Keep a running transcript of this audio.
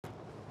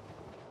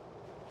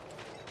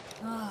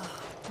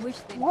Wish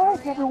they'd Why is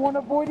hurry up everyone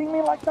and avoiding move me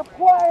on. like the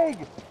plague?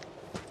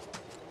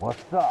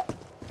 What's up?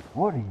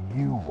 What do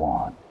you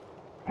want?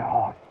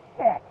 Oh,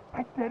 shit!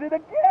 I did it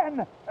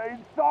again!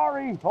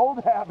 Sorry,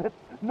 old habits.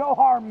 No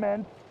harm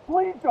meant.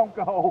 Please don't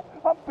go.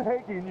 I'm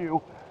begging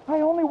you.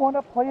 I only want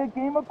to play a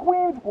game of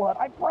Queen's Blood.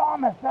 I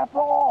promise, that's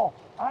all.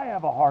 I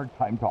have a hard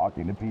time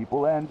talking to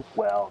people, and,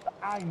 well,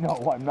 I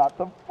know I'm not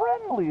the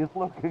friendliest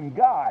looking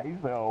guy,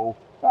 so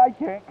I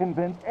can't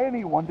convince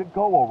anyone to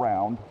go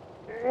around.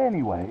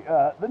 Anyway,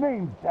 the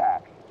name's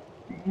Dax.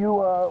 You,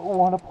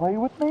 want to play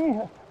with me?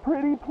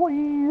 Pretty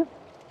please?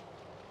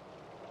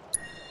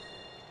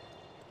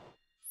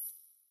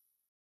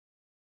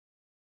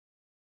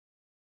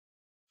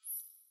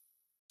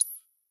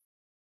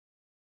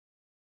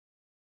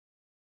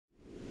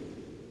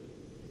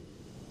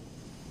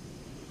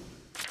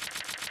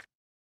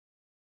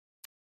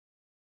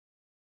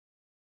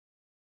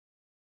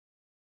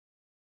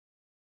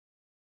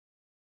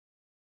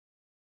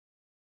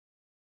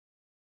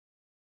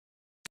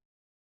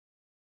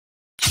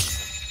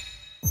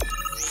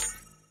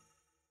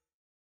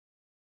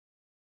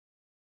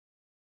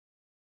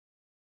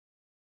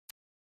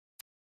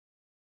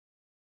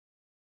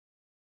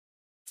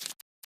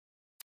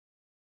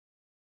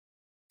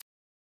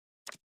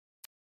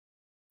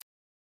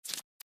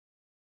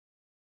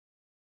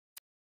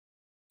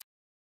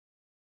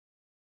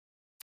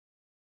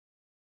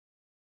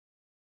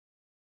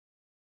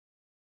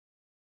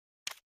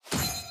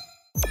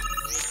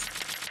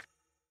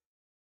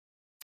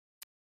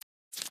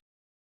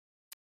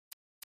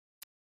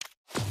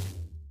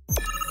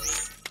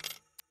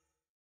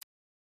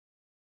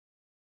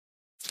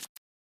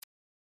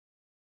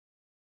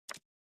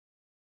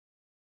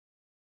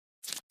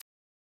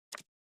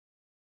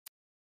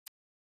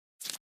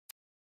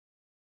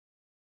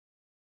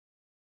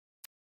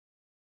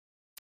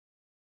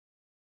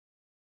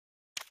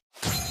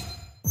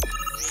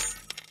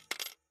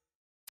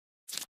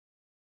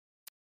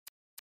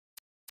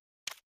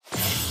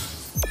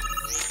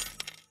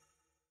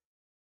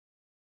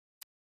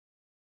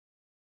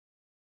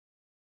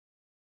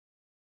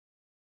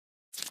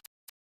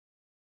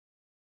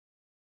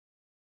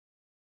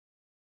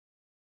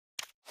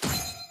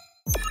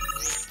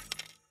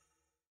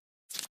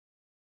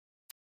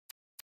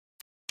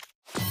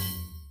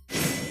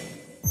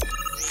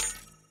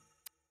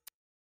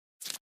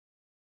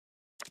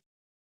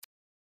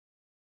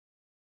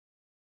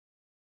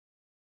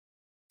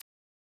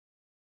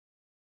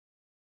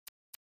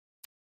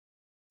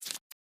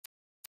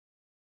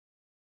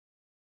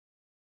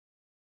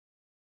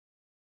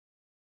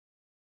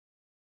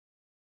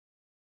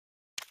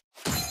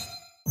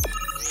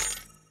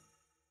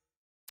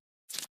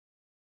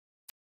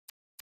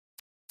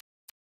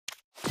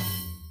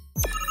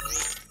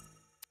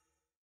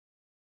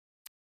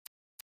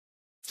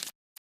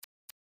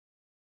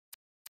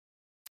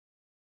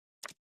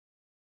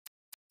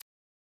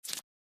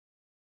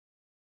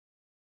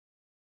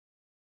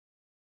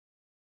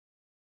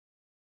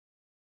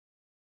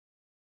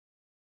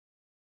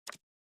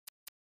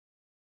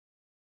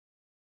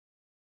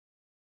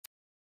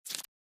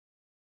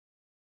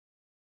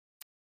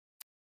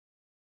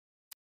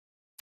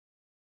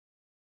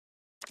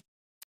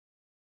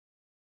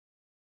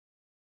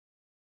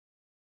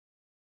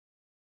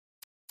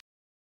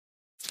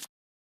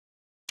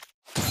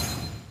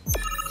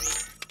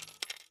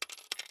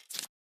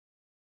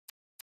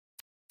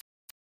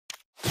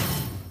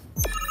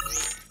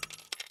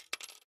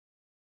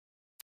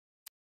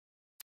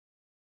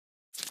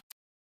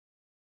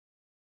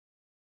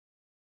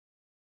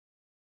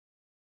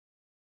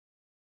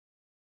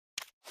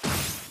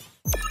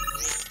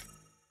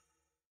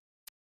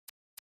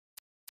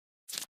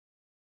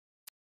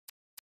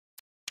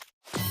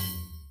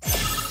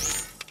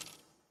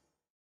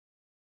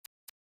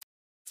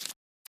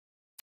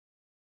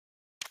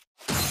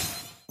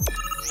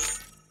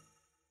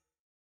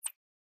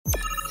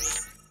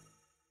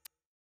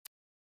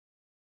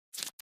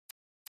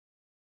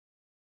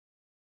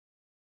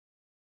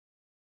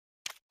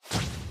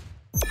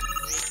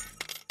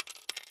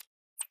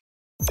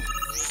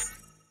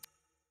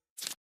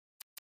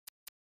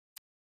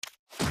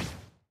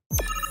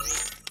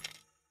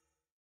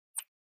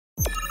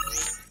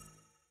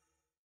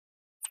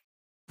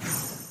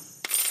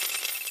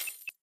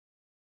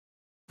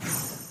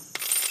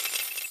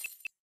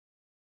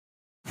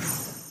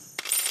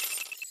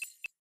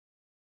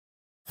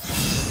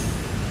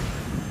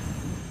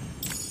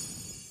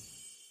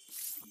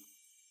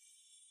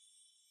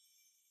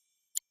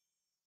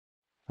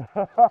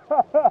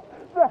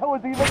 That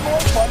was even more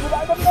fun than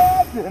I'd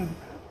imagined.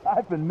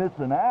 I've been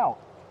missing out.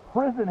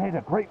 Prison ain't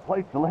a great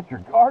place to let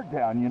your guard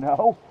down, you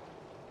know.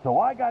 So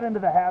I got into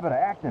the habit of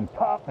acting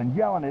tough and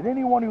yelling at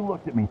anyone who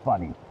looked at me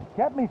funny. It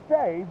kept me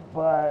safe,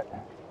 but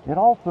it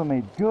also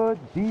made good,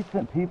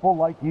 decent people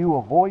like you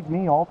avoid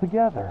me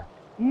altogether.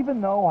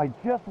 Even though I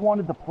just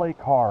wanted to play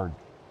cards.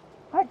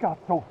 I got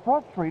so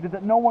frustrated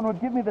that no one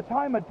would give me the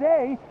time of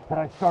day that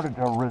I started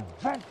to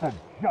resent the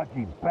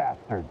judgy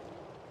bastards.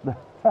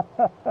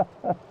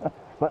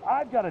 But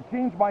I've got to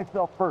change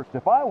myself first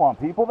if I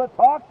want people to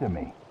talk to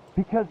me.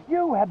 Because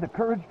you had the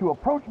courage to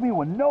approach me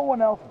when no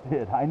one else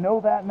did. I know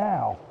that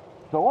now.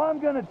 So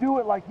I'm going to do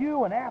it like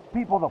you and ask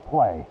people to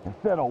play,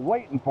 instead of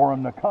waiting for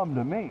them to come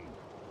to me.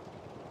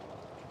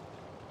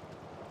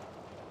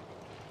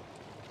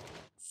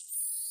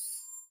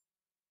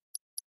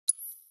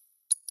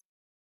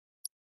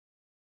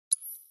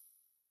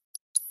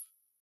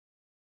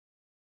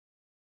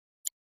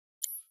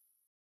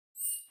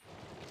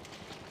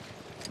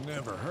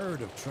 Never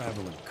heard of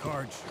traveling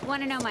card show.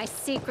 Want to know my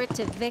secret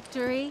to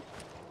victory?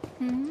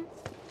 Hmm?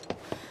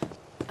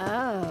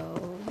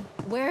 Oh,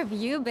 where have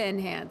you been,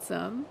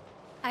 handsome?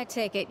 I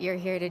take it you're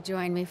here to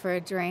join me for a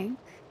drink?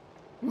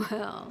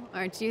 Well,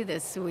 aren't you the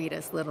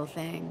sweetest little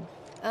thing?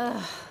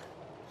 Ugh.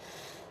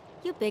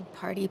 You big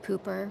party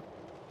pooper.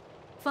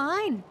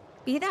 Fine,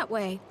 be that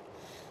way.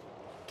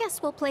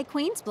 Guess we'll play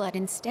Queen's Blood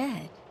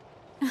instead.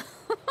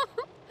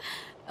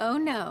 Oh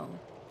no,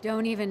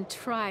 don't even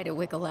try to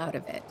wiggle out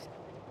of it.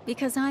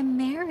 Because I'm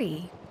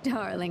Mary,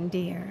 darling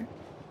dear.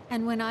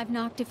 And when I've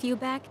knocked a few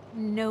back,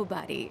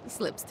 nobody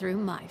slips through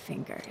my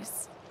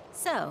fingers.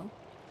 So,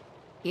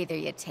 either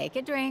you take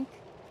a drink,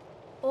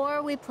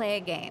 or we play a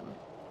game.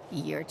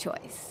 Your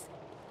choice.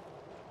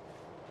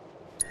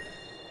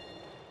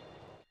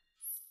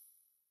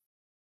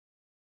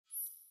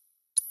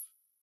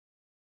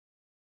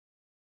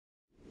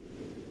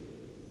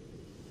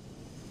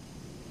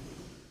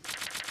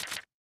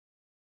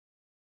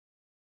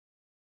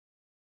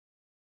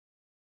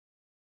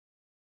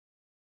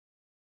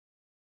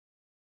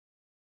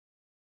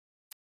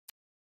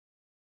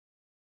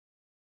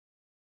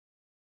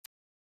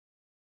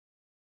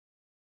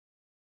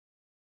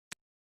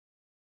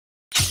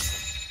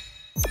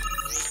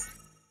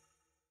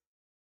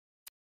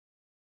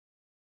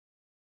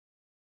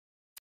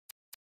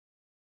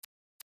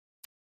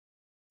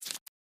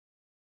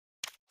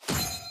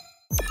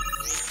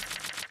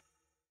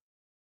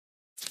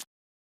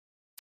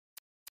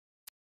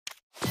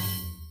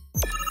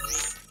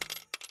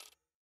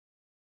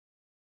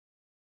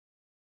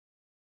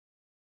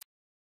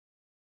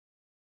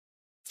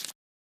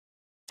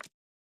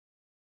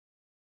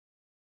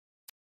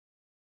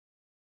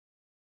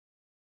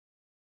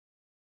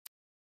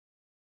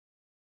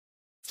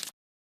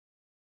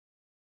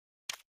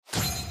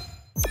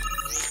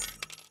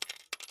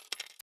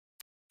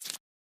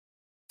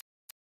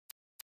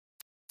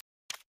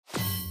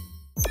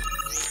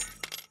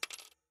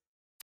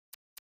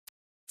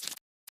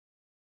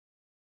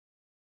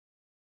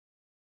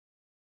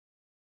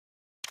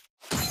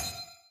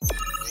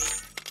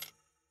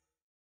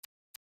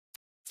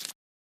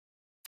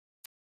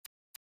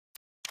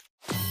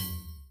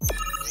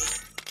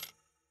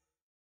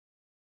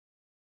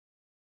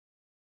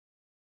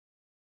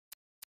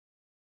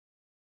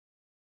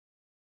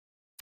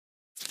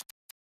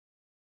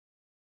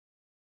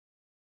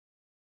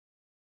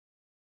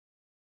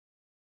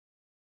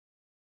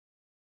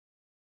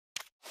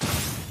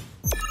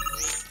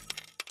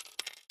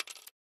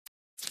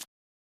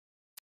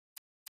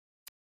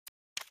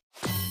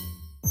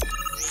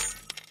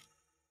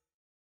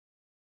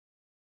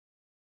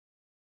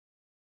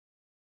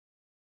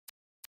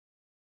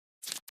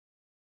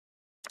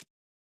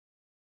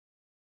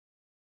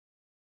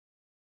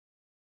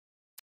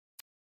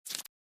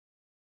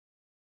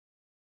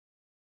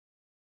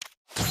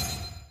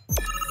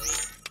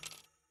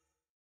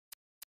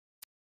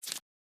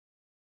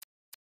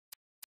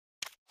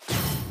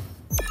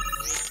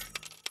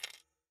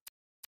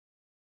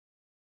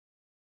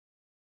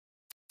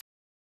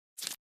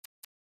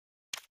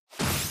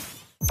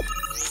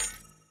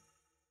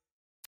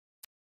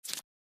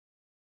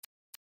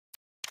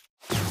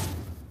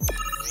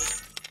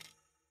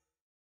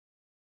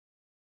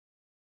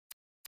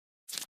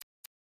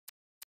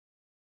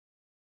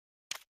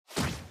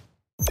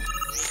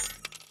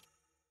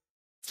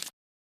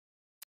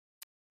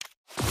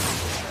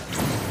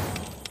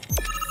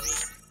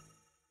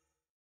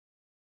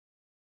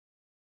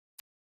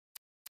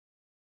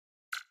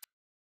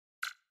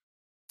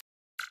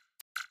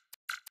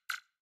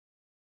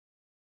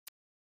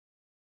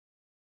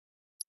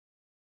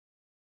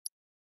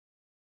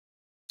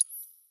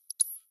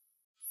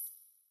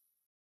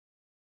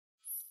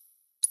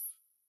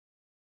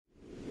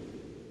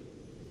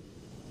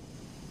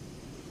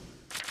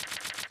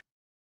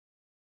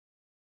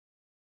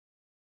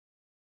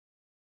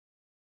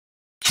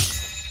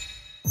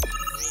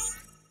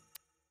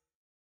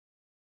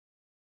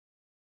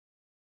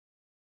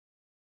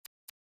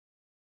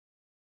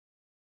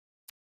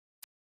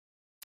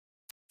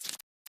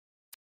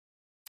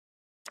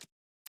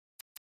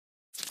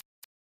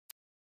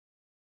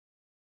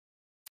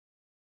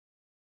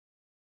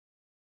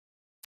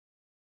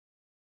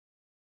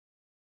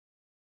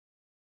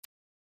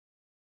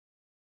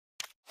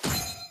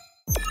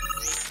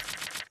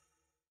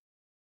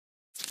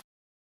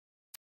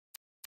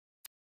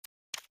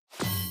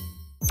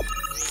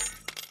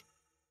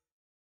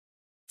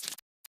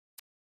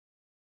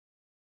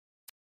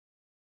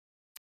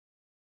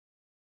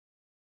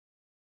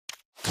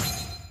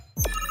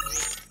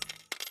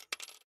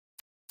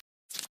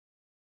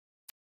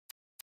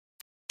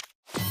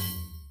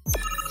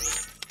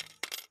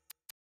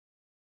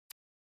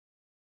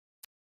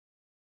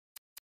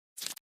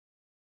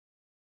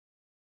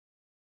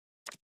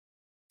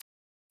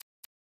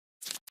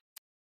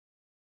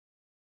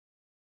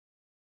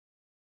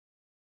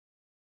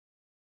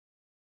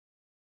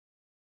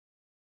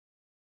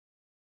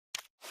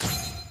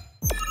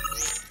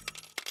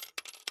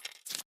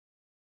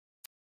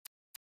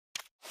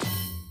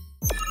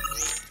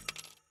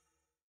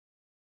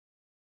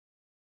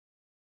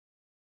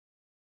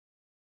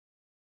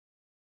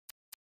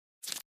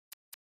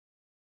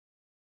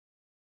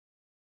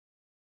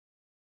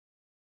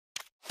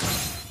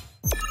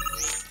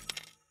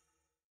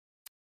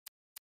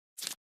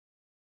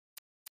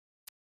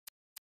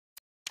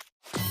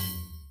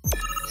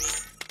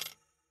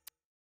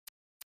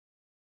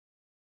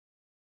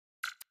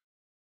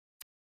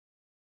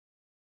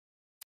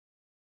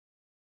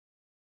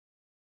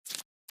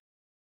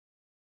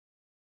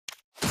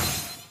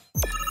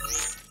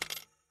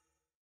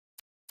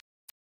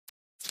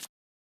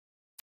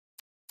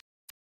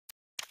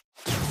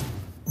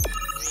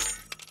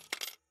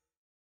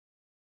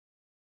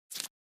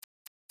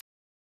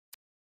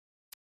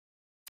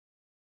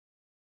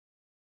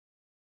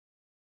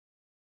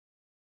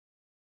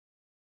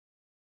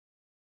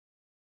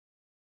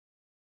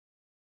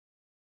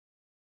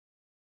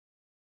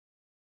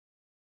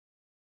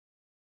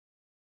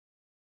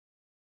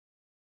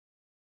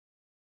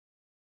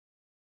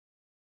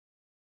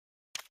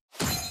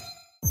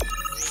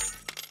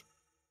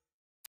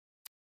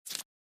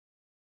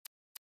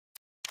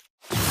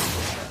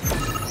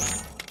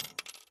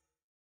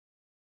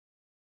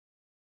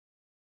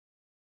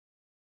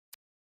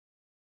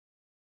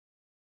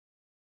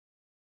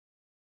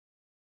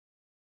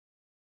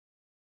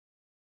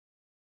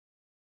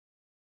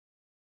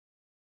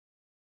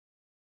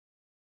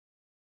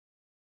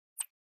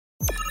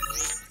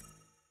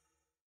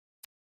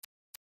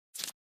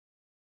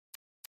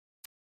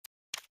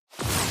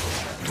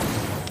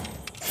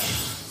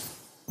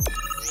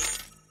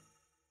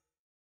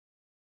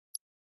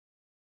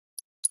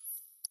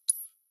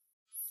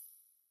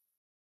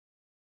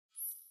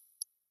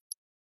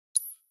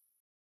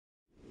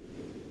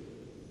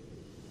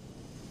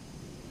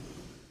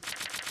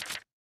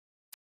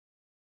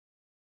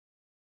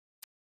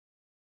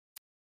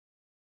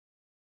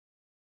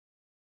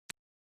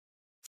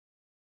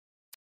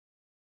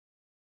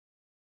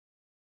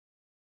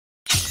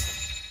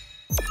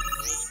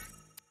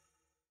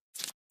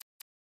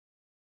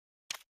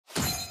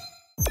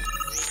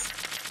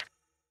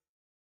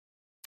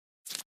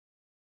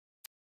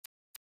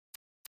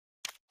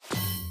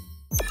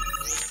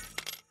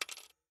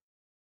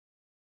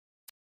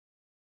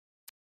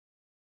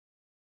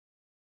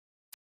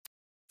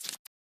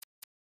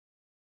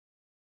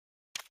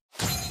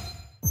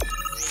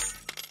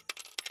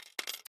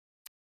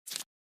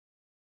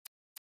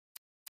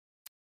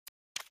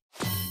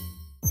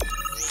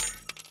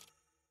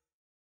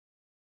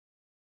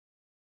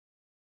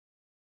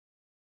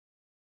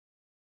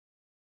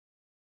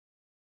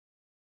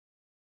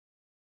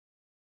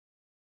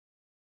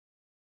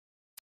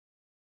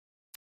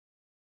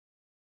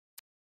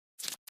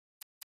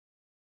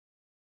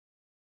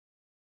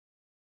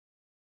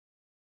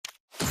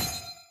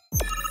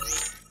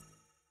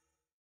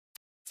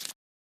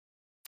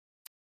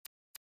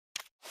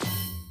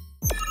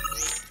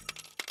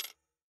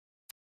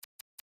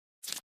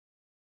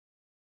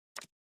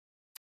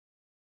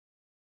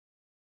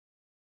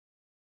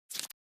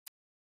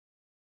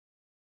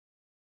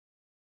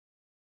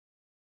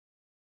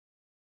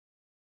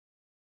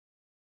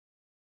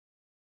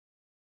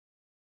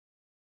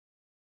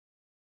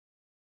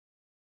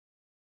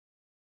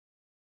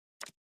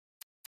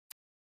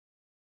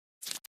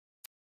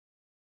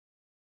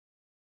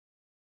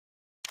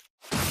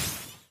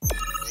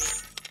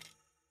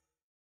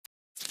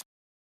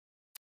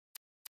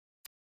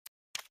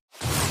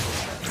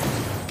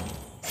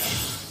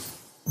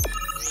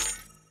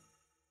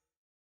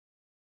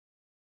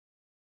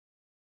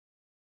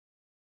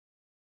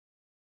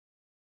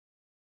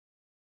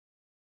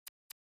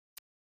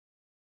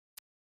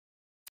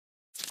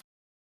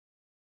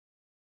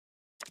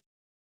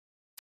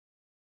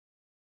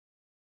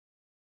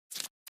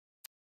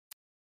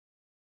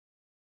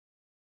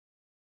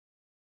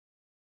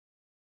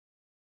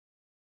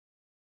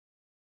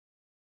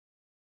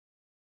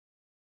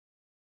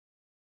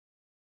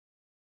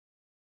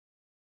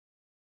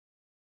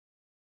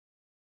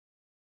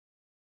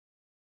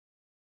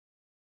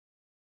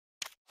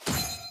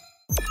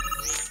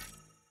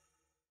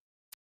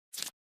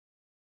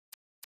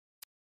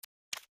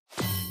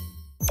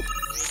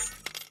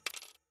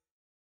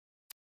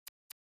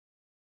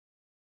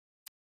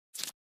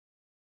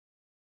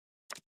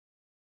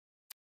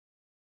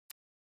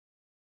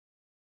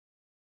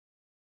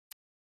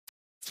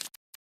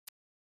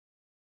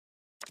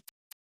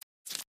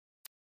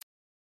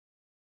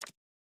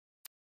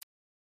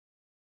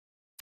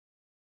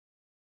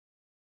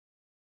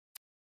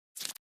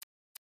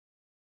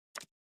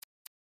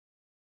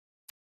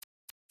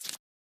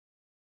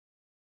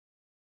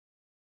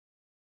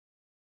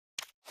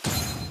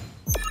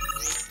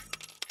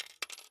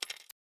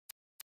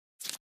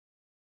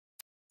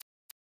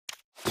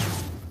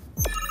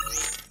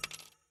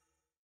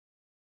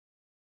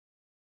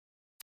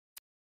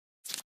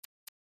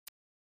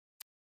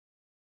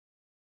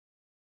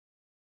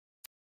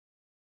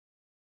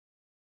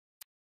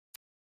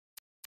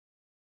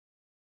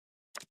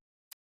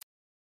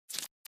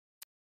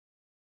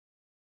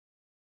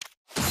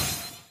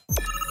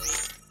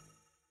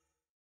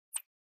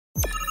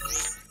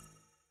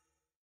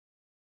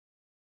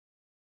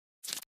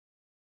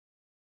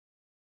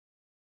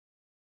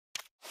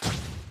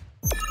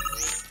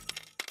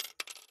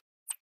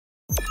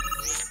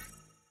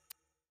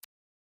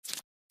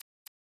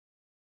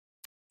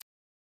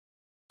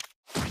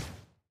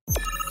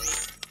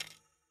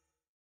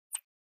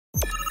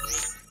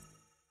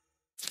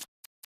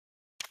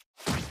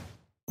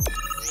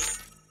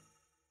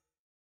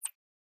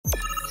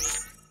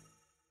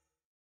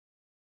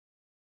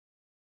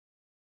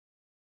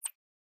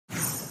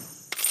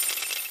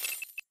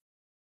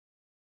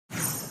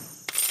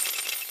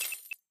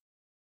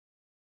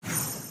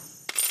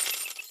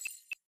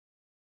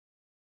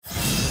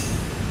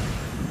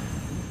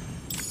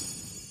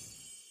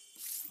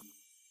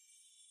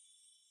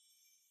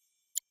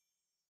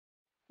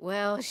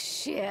 Well,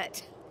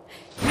 shit.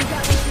 You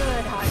got me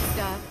good, hot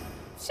stuff.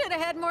 Should have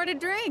had more to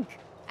drink.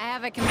 I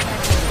have a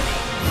confession to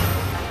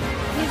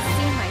make. You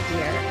see, my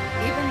dear,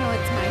 even though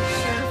it's my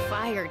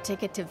surefire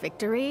ticket to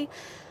victory,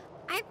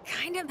 I've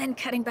kind of been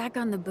cutting back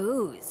on the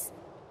booze.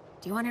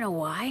 Do you want to know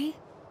why?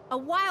 A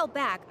while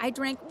back, I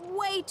drank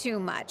way too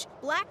much,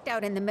 blacked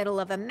out in the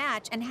middle of a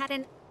match, and had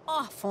an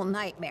awful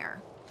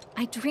nightmare.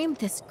 I dreamed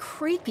this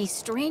creepy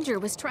stranger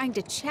was trying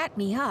to chat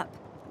me up,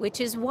 which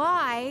is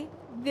why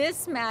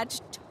this match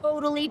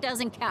totally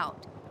doesn't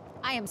count.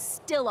 I am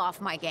still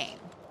off my game.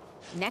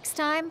 Next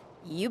time,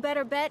 you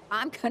better bet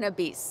I'm gonna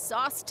be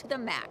sauced to the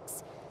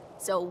max.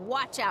 So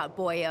watch out,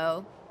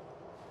 boyo.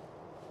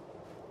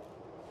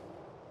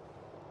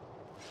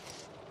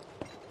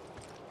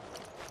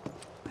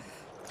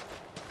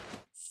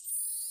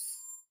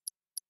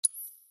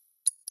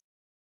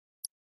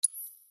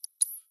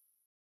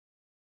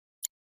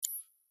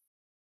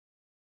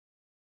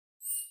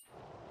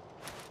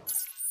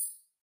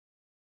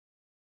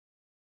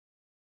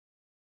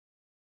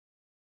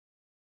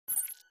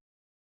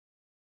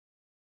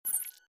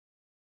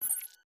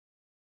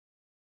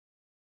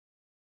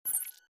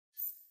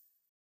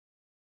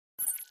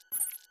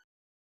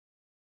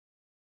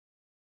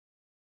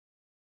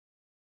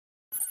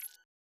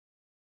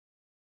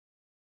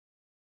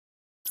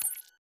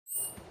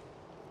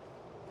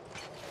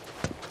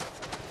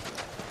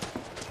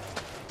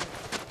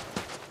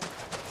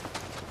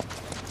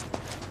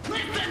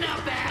 Listen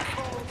up,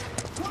 asshole!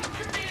 Watch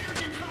your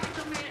manners inside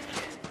the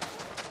mansion!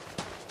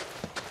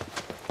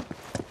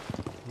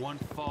 One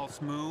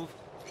false move,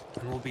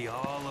 and we'll be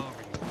all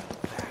over you like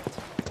that.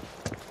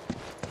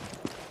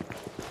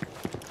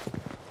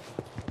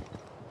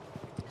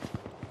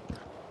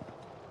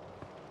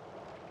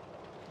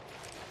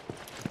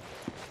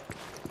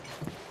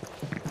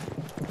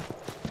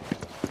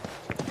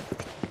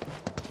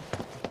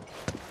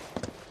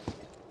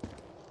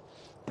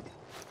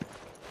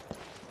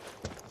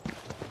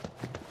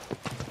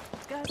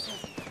 Gus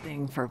has a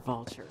thing for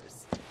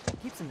vultures.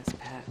 Keeps them as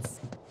pets.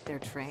 They're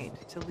trained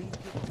to lead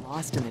people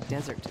lost in the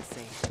desert to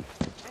safety.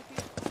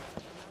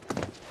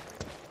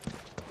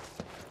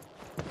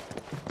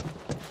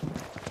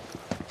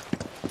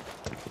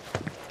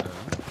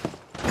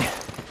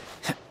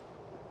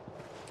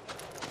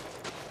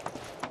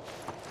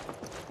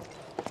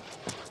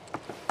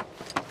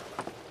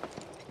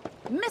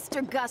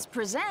 Mr. Gus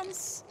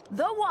presents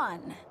the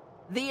one,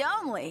 the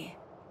only,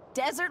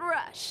 Desert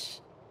Rush.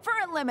 For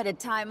a limited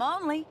time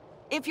only.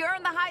 If you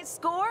earn the high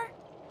score,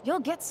 you'll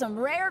get some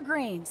rare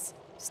greens.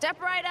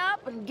 Step right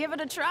up and give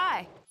it a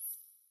try.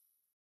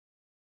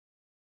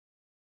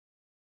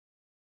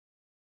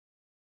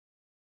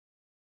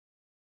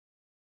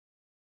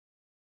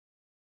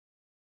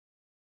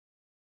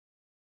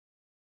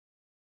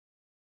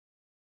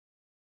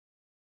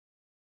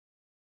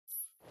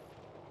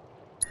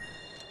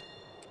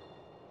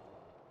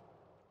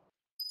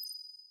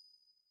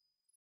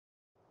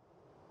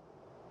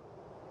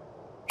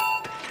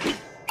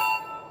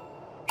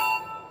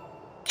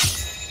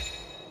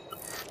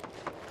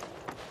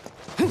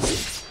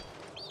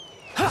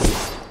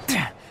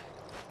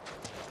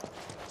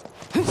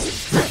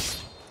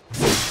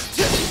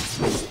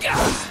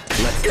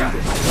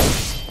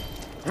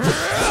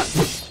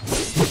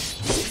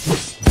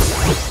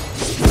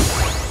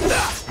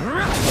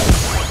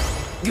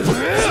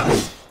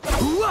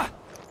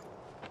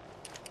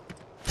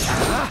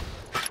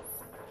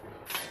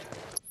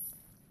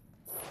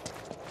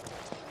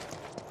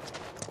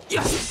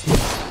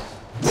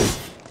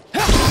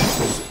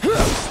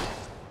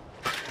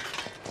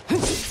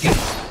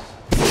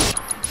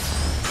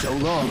 So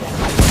long.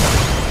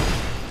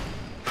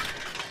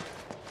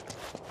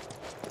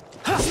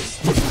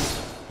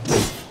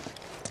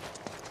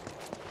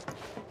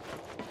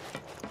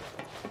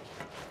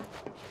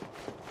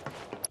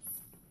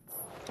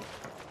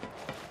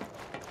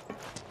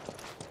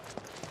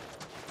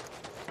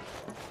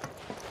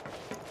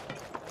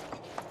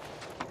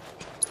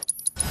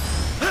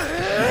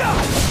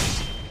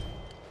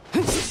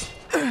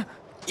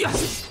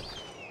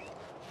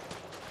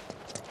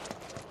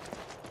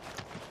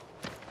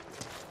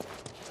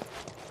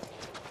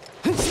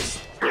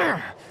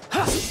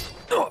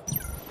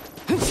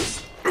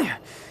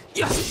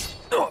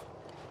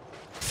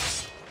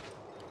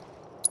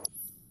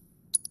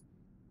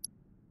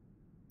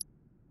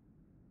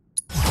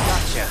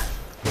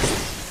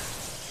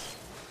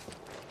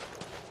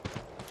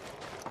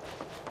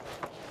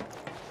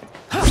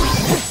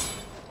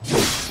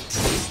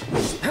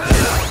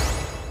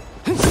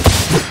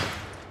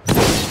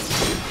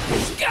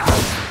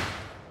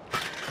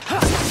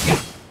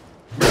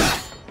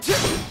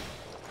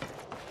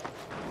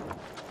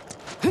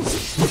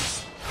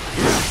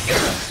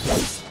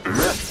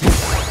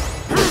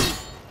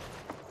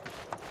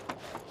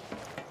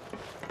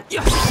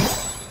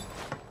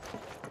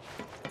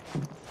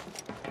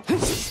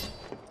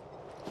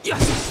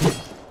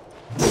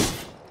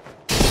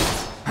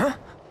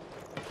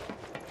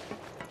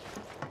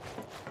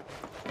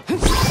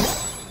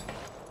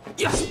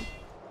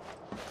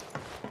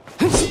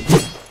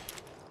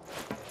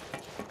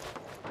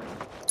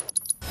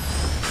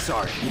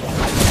 Sorry.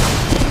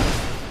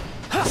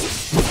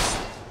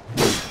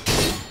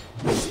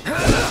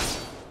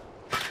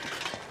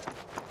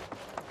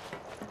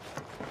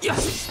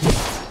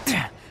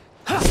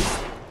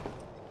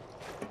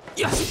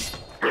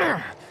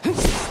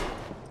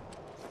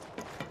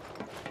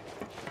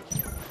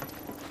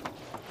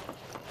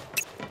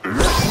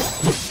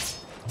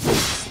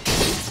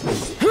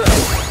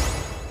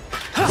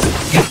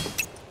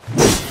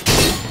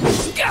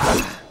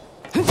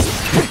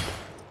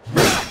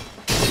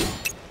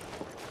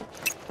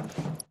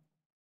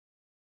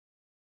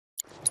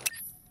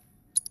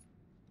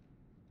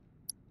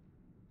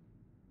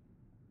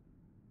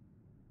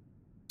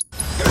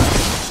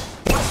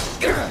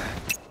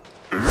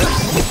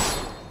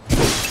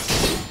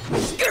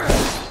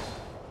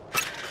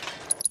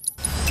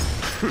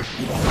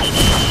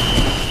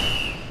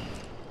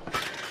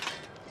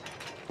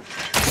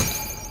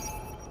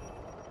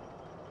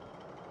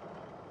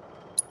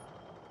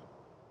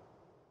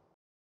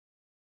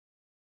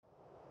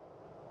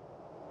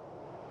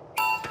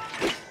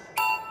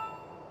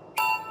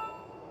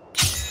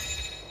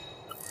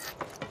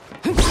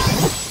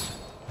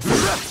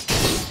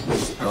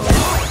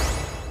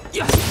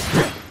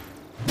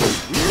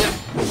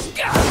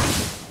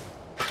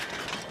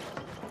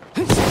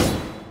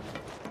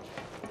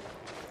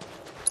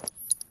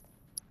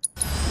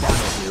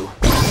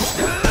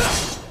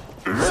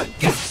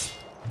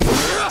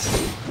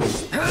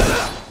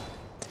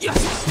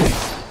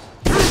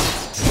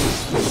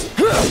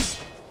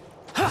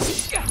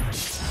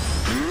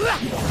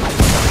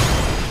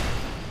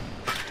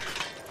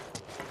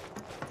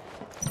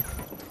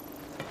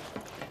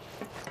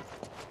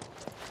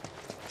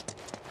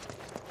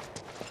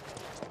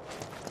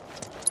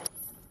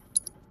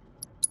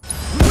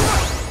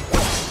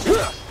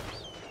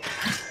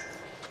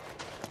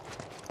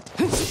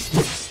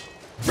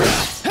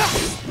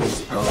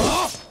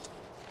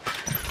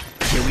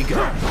 Here we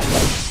go.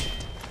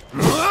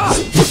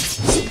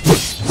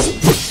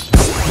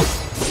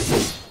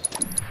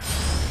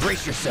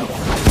 Brace yourself.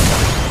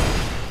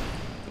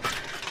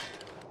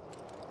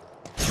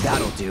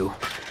 That'll do.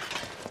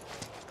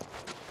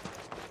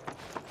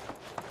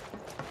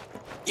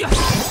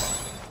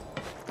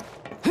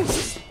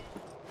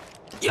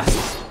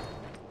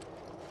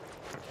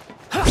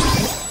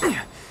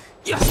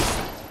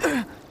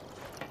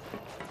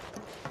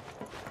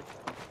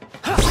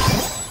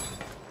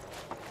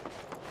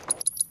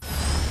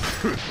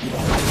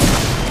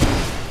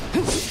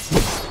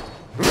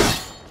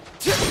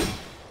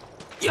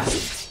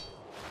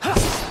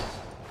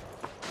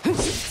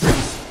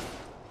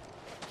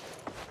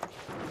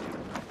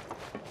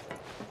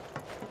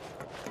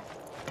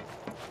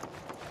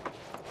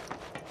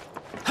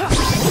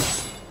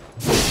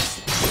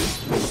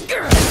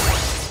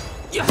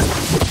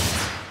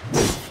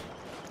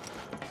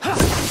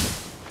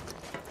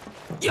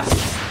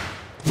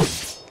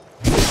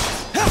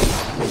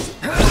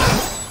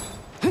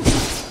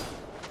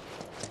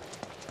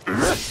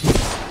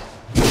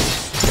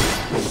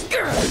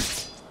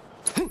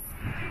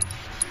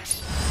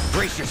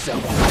 Brace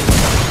yourself.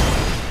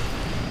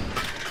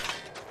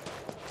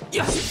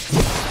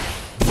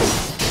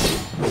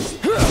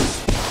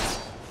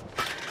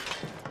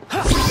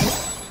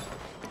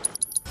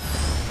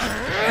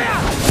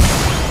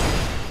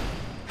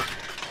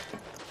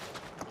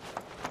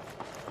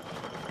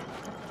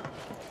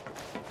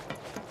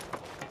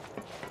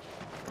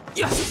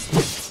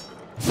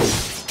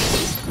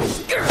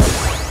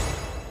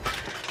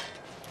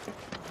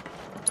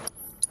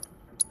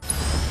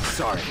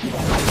 Sorry.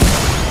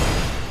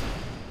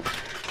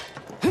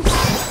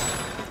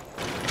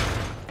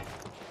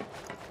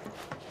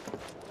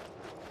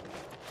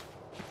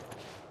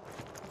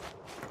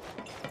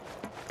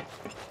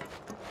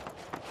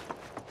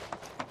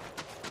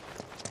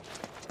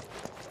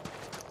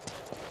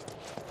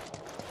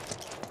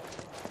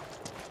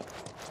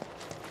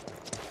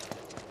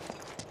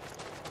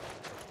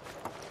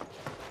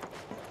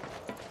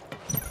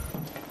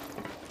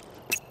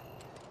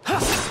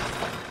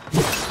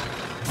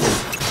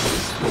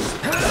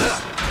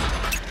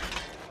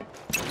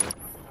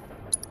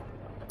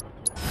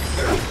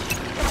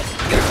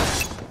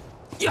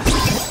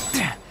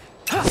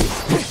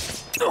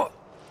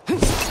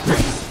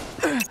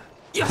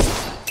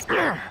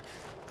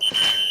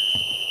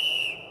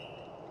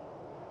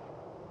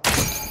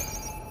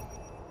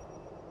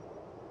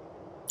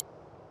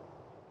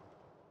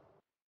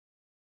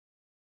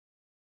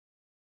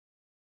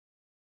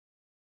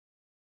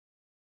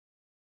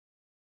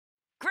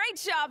 Great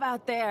job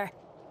out there.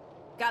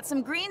 Got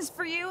some greens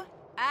for you,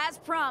 as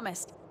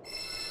promised.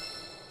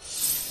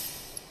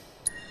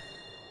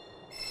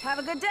 Have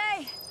a good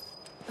day.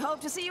 Hope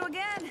to see you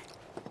again.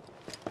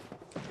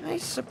 I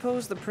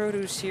suppose the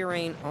produce here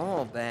ain't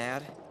all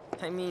bad.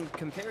 I mean,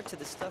 compared to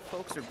the stuff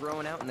folks are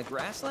growing out in the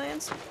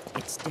grasslands,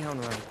 it's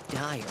downright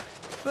dire.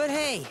 But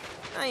hey,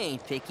 I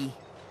ain't picky.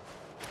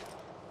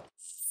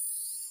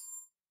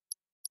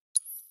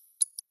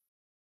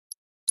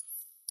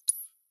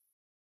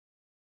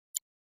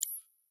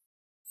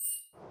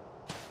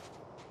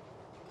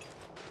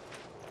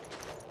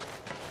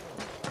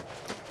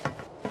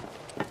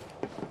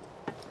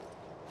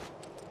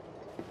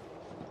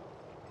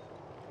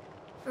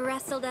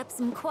 rustled up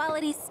some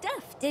quality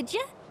stuff, did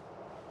ya?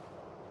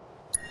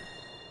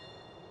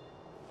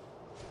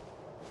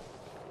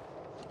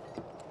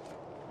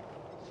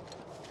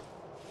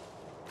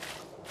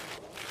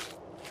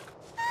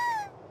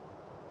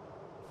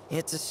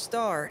 It's a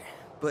start,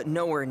 but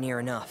nowhere near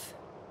enough.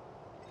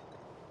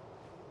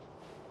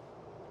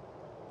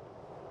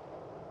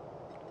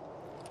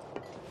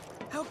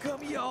 How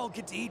come y'all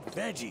get to eat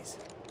veggies?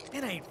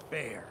 It ain't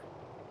fair.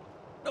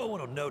 No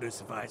one will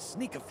notice if I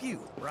sneak a few,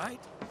 right?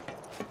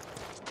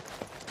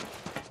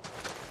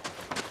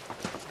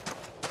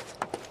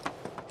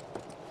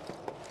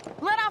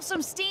 Let off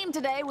some steam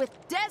today with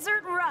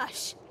Desert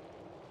Rush.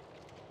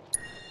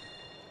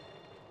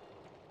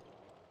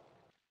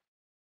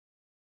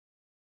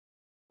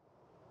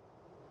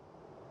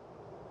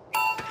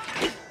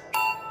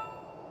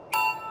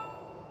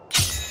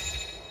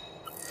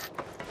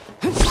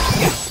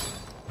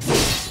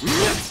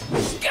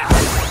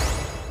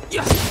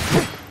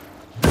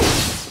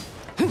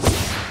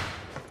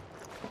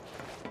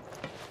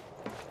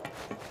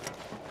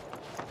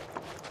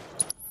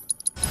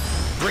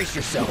 Brace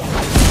yourself.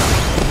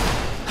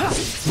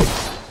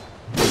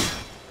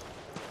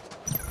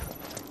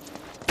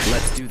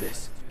 Let's do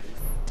this.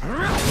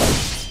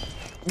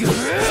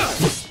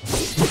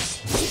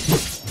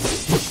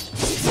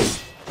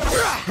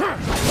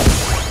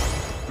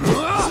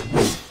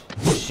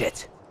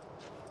 Shit.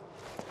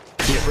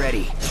 Get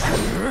ready.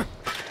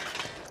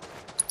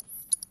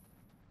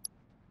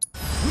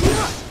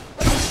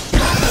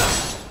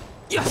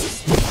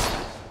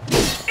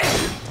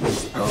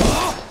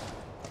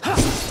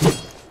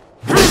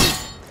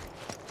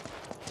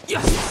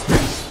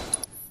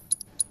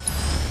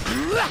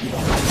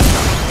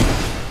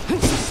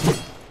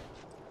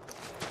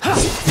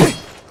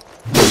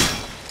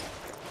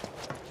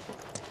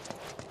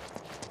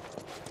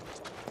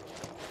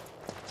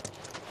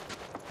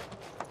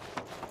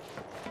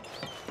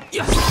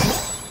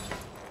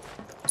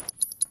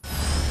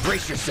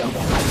 Brace yourself.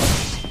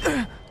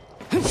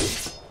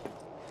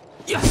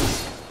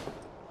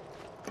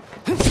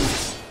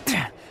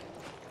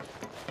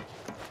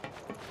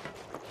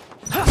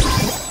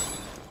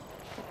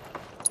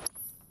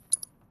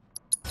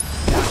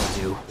 That'll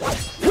do.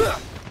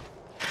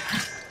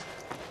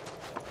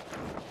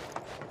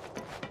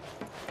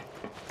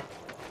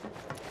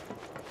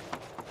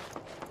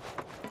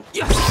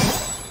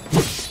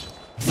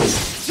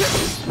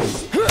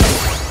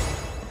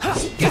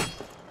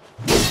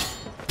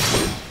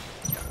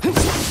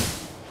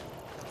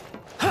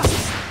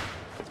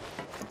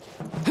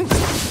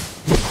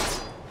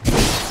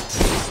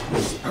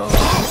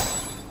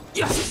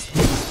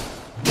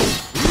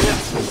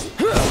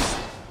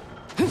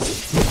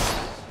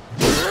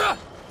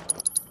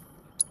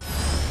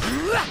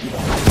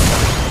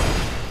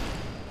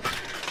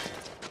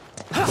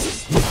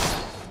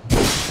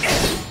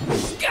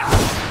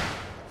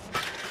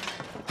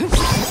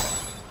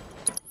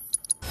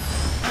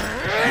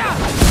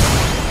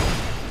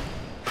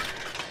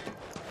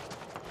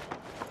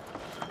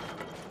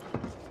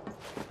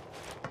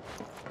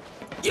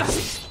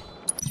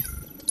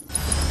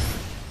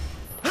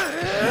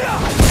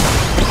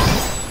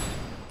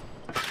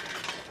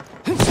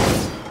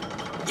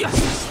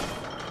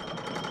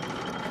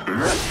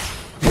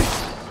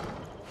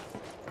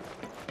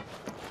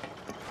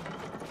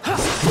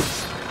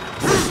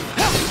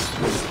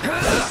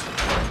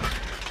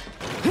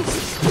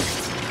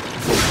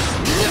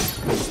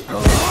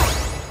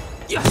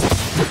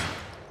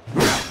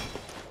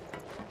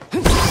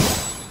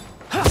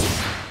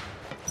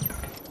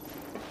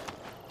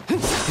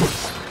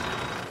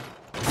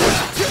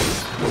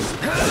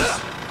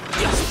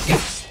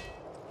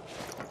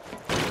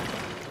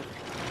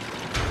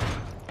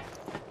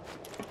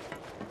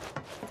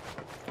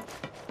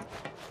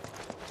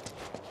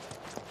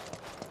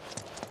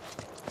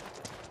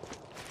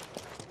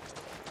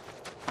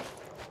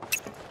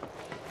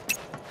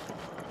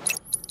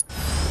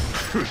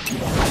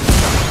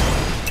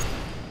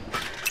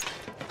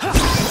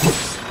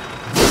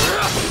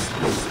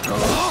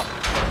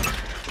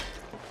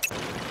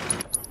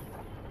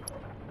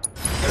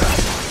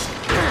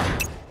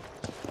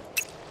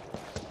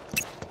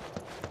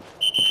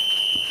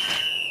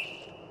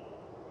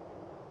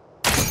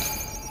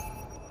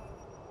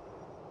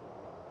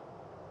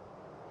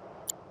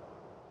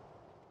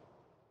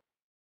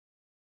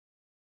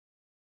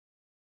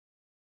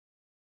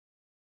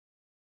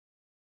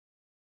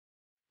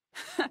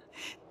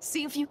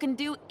 See if you can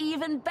do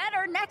even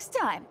better next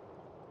time.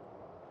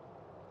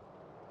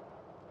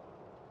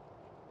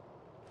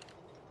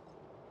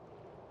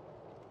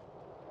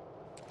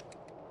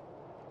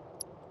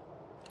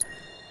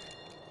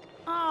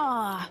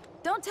 Ah,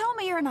 don't tell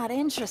me you're not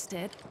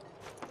interested.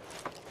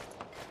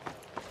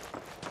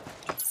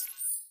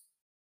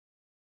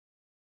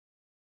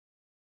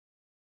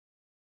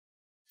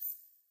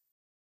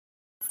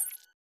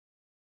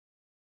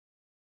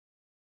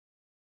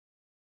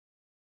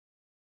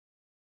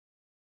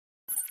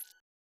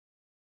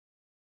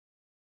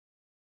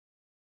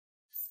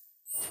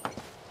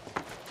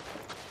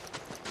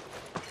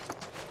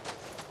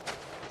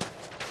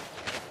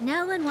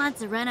 No one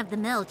wants a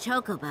run-of-the-mill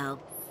chocobo.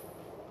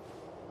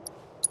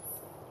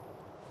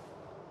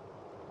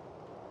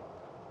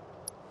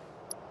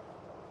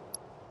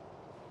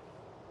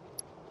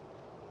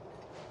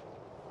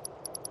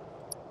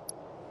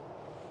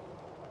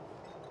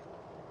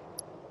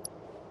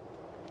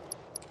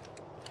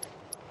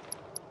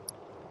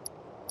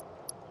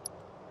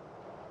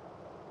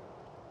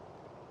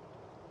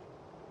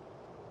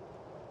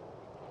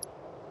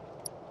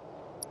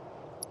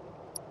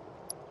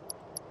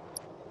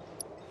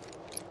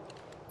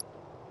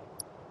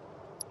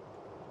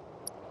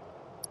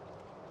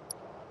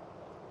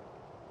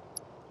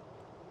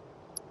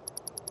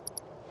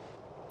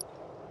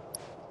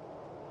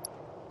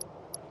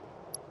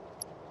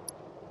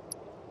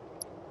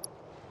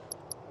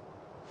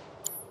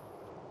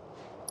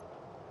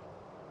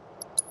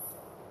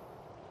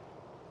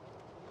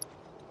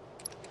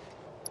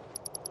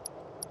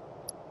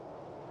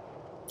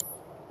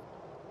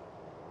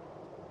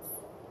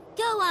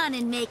 Go on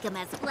and make him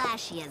as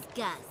flashy as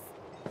Gus.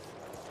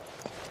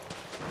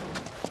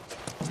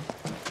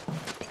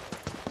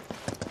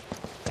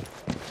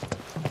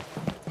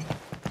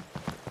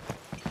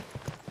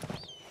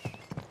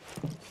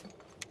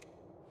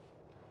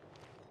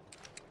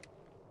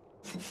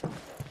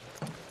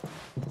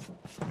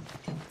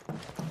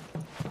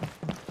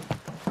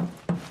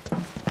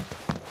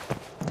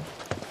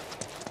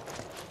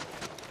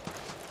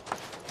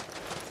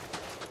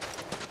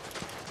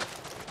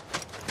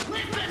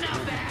 Listen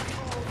up,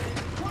 assholes!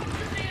 Watch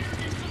your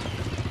manners and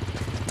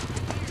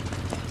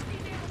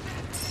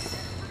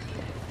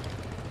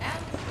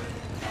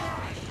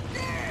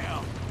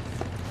Damn!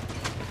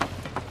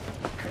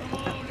 come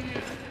on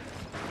in.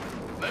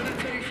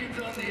 Meditation's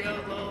on the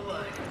outlaw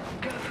life.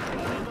 Got some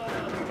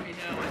autobiography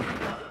now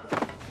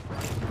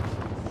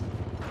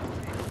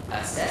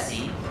and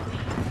Assessing.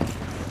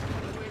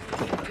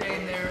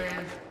 contained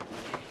therein.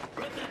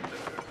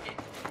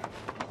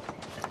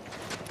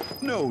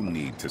 No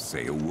need to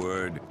say a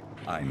word.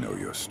 I know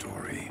your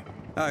story.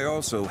 I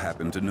also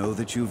happen to know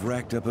that you've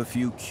racked up a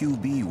few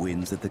QB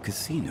wins at the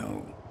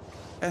casino.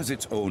 As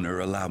its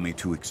owner, allow me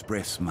to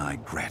express my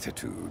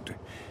gratitude.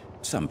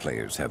 Some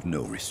players have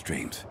no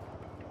restraint.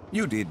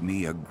 You did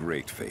me a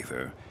great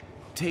favor.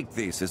 Take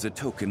this as a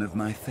token of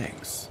my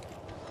thanks.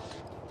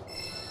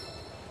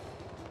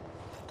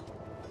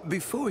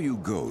 Before you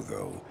go,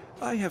 though,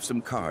 I have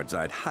some cards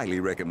I'd highly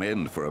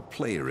recommend for a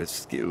player as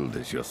skilled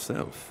as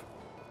yourself.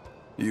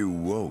 You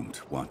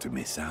won't want to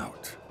miss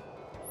out.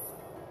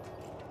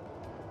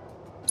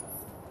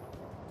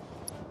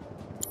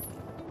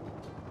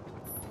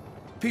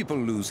 People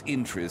lose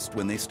interest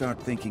when they start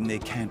thinking they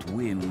can't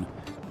win.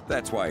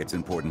 That's why it's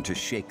important to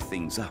shake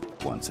things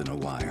up once in a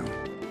while.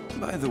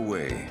 By the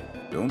way,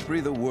 don't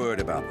breathe a word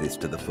about this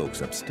to the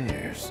folks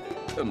upstairs,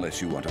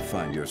 unless you want to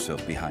find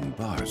yourself behind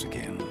bars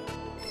again.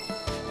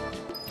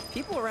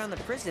 People around the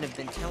prison have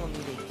been telling me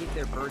they give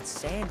their birds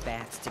sand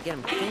baths to get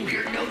them clean.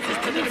 It's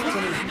any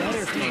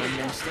better fun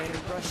than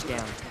standard brush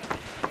down.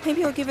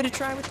 Maybe I'll give it a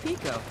try with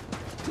Pico.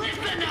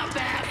 Listen up,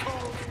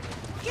 assholes!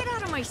 Get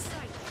out of my sight!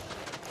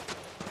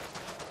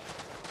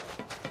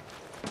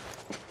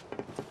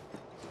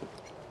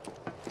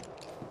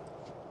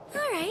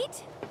 All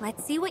right,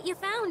 let's see what you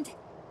found.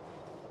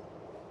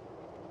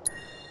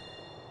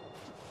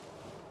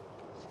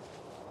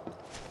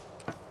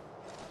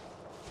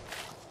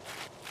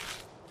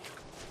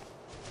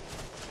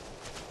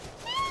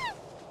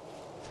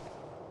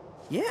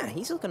 Yeah,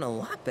 he's looking a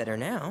lot better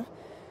now.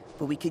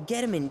 But we could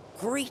get him in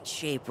great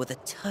shape with a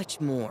touch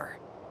more.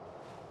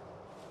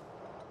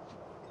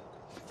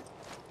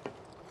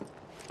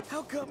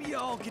 How come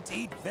y'all get to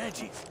eat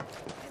veggies?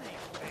 It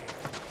ain't fair.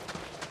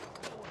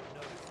 No one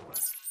will notice if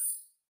I...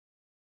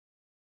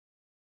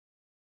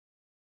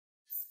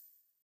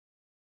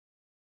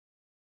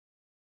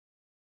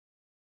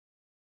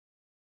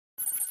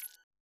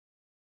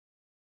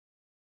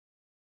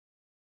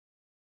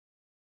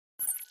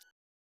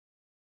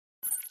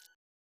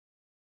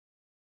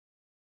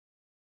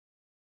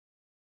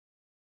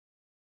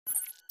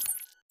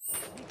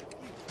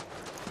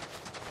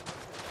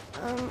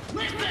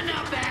 Listen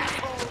up,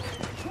 assholes!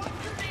 Watch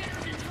your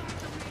manners and talk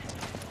to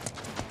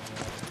me.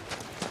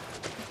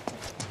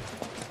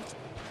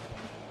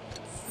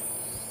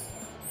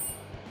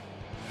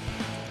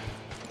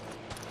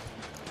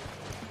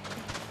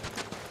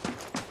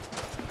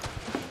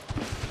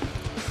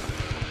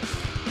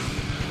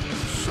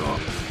 Sup?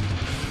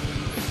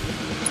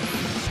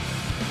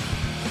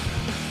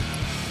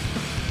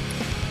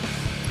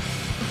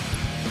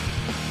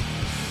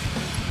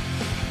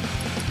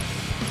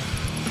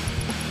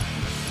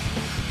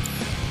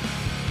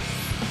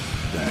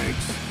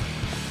 Thanks.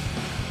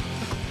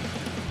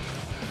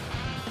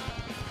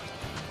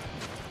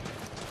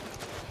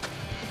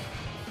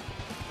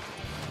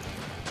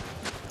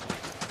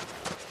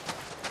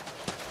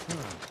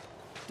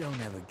 Don't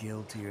have a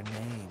guild to your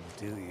name,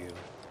 do you?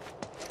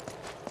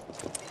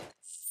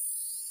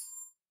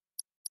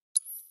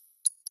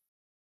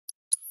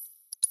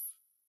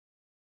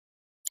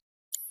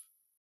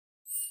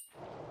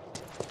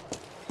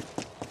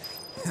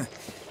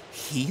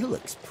 He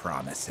looks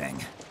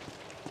promising.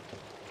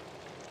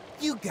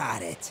 You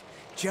got it.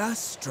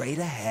 Just straight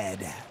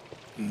ahead.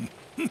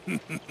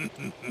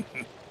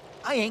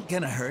 I ain't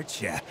gonna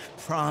hurt you,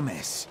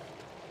 promise.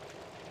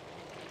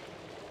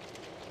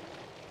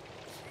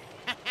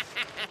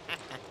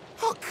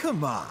 Oh,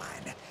 come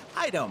on.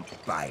 I don't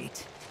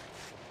bite.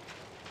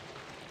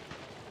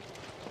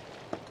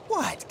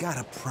 What, got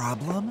a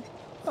problem?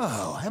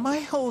 Oh, am I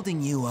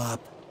holding you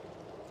up?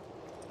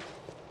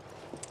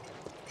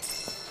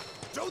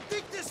 Don't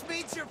think this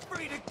means you're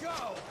free to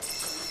go!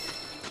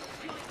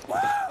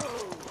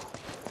 Whoa!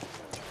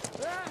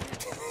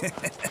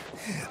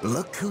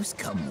 Look who's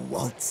come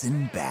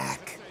waltzing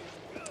back.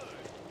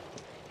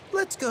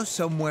 Let's go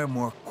somewhere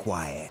more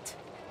quiet.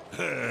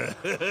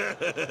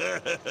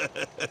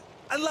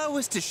 Allow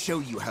us to show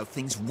you how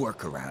things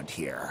work around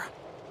here.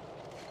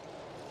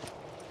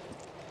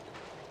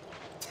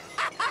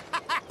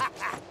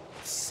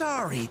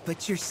 Sorry,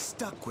 but you're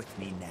stuck with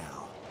me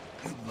now.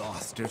 You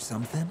lost or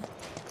something?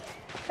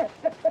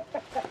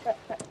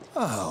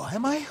 Oh,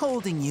 am I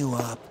holding you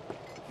up?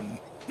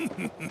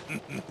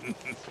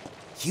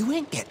 You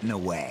ain't getting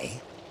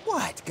away.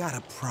 What, got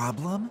a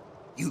problem?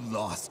 You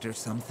lost or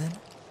something?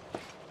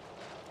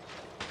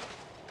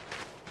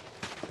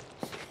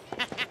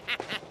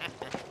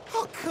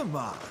 Oh, come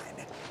on.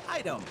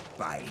 I don't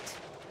bite.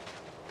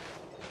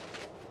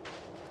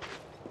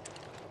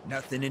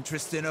 Nothing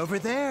interesting over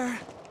there.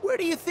 Where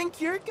do you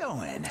think you're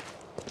going?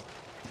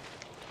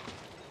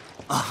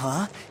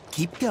 Uh-huh.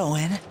 Keep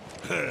going.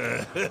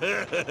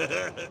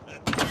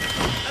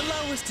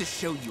 Allow us to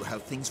show you how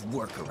things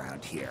work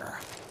around here.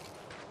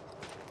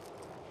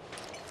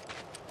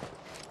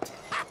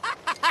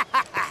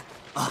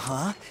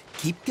 Uh-huh.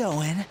 Keep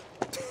going.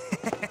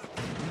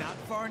 Not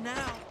far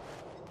now.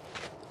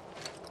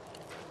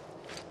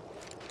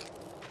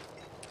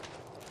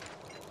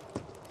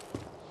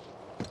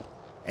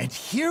 And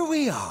here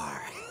we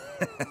are.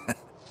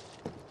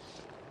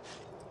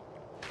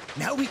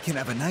 Now we can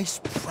have a nice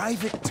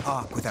private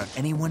talk without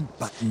anyone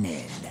butting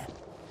in.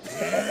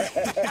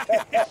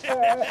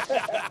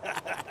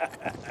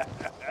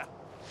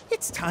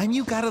 It's time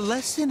you got a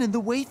lesson in the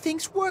way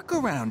things work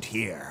around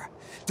here.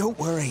 Don't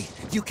worry,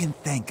 you can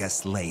thank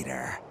us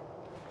later.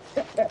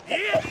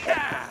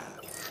 Yeah!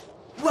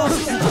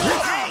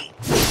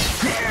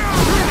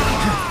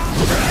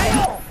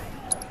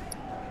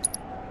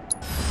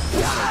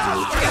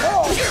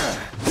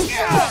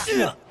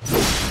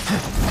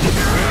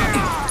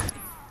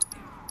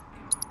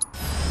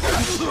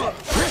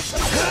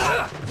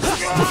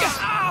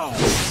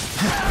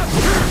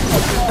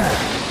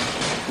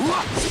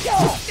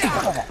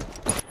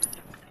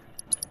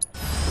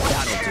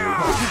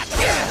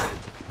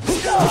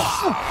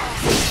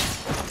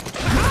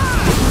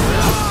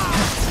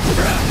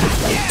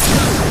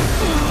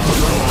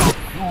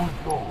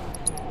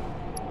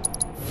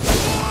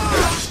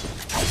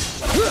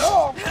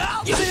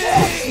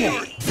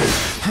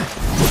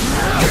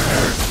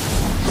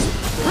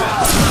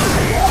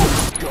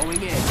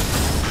 Going in.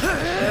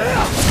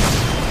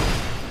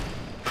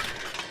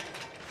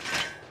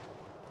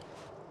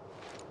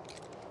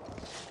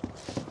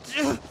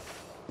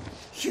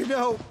 You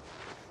know,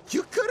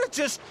 you could have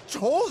just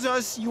told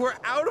us you were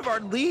out of our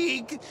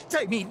league.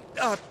 I mean,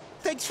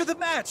 thanks for the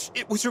match.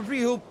 It was a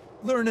real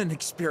learning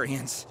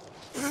experience.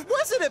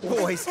 Wasn't it,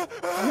 boys?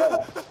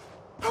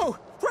 Oh,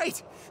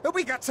 right.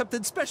 We got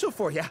something special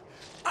for you.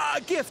 A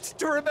gift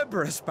to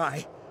remember us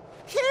by.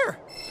 Here.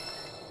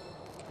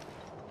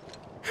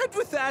 And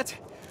with that,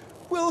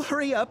 we'll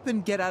hurry up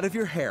and get out of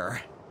your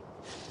hair.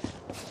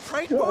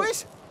 Right,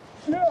 boys?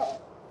 Yeah.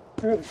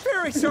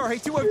 Very sorry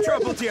to have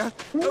troubled you,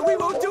 but we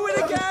won't do it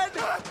again!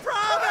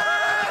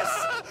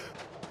 Promise!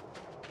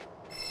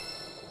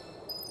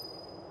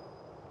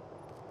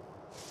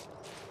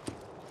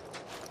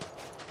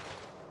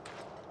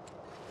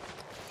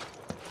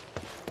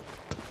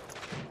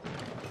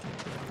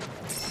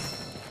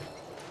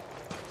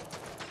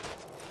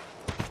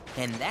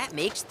 And that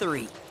makes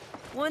 3.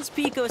 Once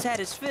Pico's had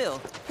his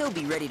fill, he'll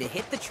be ready to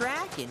hit the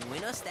track and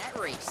win us that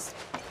race.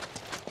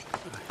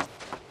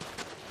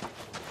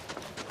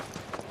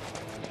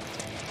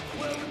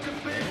 Welcome to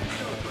Big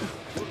Supper,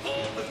 where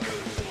all the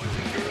good boys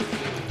and girls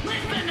live.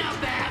 Listen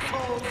up,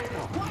 assholes!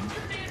 What's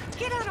your name?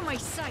 Get out of my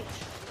sight!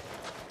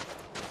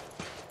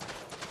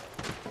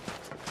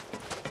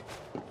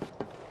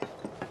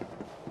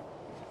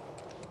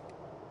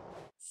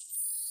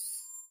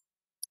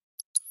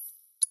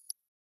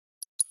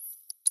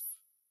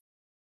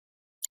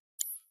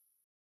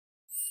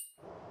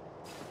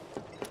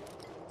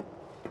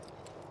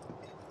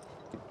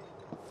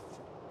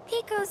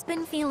 Pico's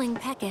been feeling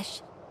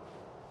peckish.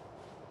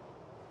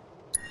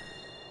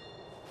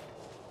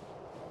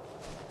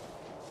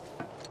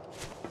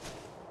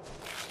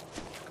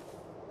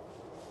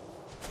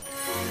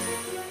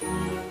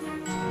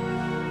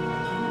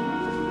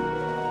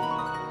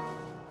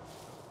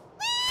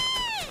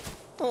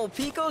 Old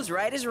Pico's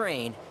right as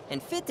rain,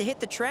 and fit to hit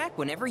the track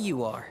whenever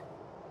you are.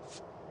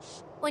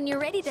 When you're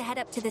ready to head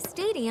up to the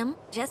stadium,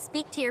 just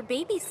speak to your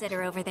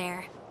babysitter over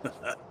there.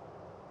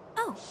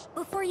 Oh,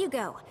 before you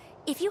go,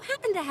 if you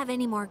happen to have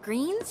any more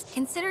greens,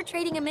 consider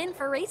trading them in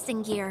for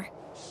racing gear.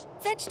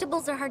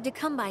 Vegetables are hard to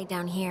come by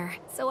down here,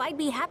 so I'd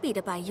be happy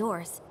to buy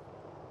yours.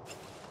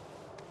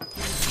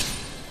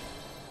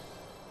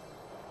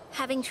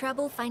 Having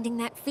trouble finding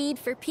that feed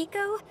for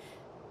Pico?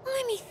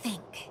 Let me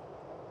think.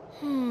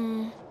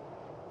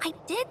 I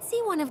did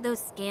see one of those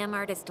scam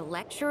artist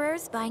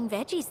lecturers buying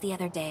veggies the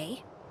other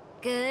day.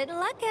 Good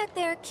luck out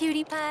there,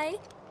 cutie pie.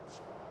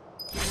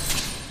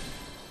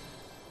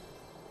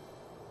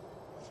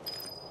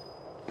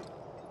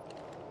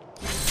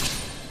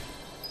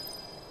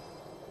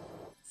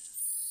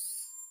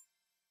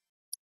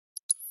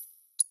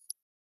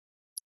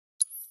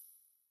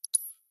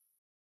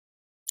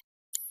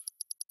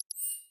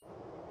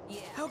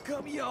 How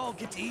come y'all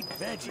get to eat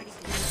veggies?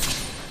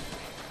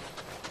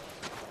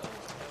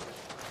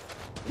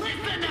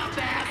 Listen up,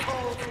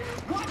 assholes!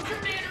 Watch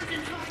your manners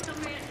inside the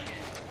mansion!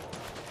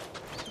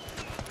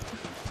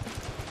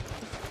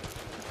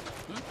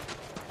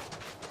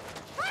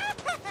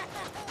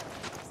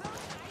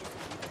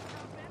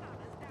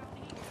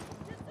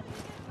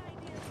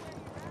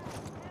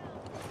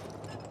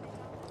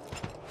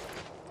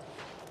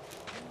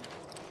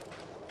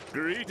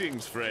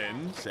 Greetings,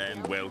 friends,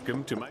 and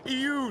welcome to my...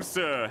 You,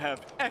 sir,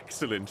 have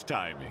excellent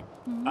timing.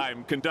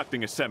 I'm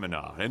conducting a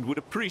seminar and would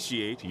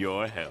appreciate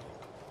your help.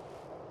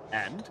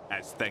 And,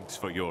 as thanks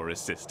for your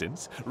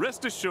assistance,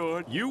 rest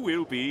assured you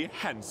will be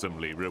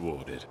handsomely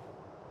rewarded.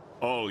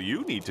 All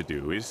you need to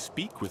do is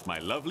speak with my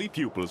lovely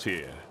pupils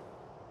here.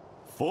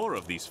 4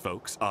 of these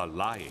folks are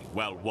lying,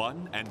 while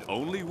one and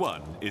only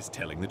one is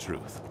telling the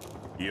truth.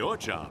 Your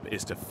job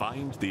is to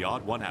find the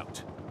odd one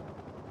out.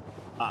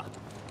 Ah,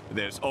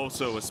 there's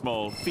also a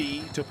small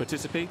fee to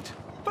participate,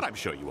 but I'm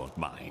sure you won't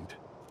mind.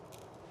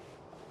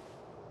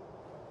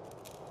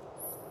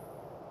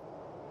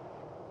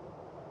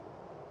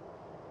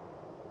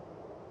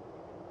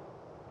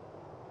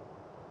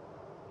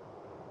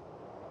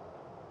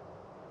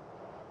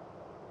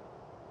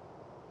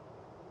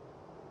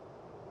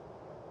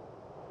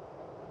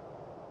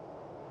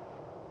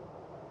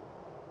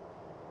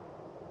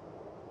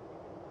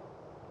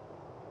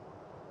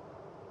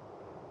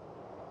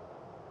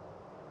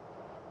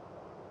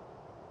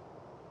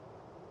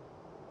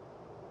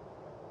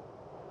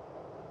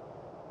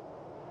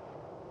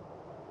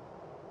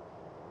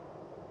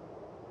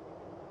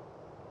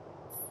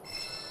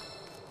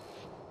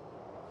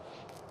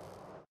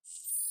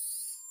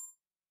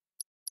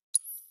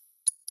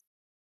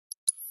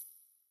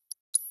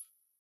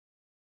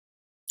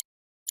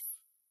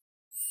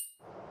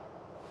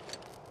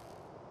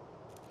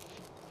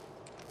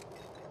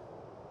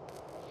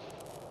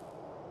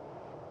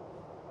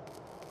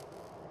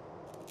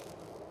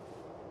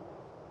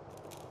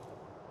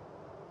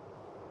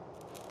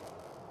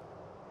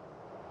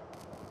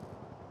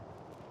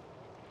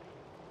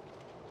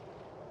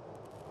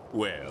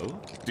 Well,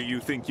 do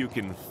you think you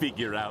can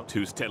figure out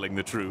who's telling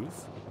the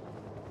truth?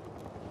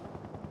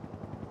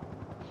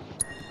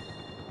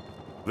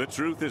 The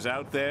truth is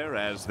out there,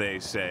 as they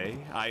say.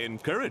 I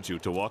encourage you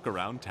to walk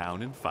around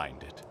town and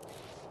find it.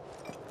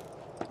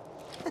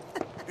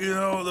 You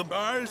know, the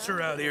bars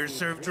around here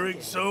serve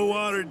drinks so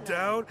watered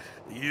down,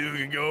 you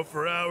can go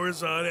for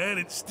hours on end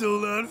and still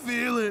not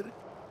feel it.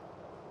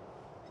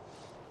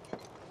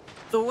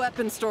 The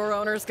weapon store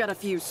owner's got a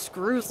few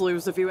screws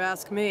loose, if you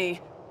ask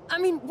me. I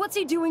mean, what's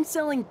he doing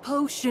selling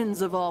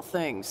potions of all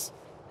things?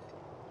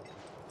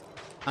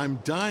 I'm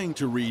dying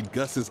to read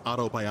Gus's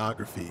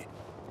autobiography,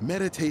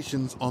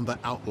 Meditations on the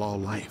Outlaw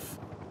Life.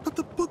 But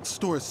the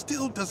bookstore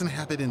still doesn't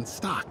have it in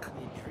stock.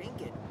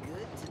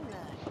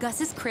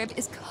 Gus's crib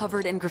is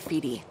covered in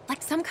graffiti,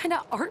 like some kind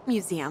of art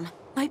museum.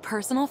 My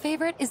personal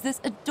favorite is this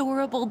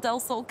adorable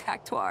Del Sol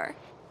cactuar.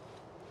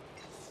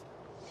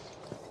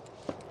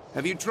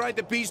 Have you tried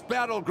the Beast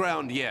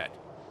Battleground yet?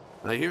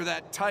 I hear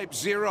that Type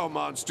 0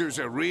 monster's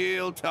a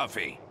real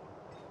toughie.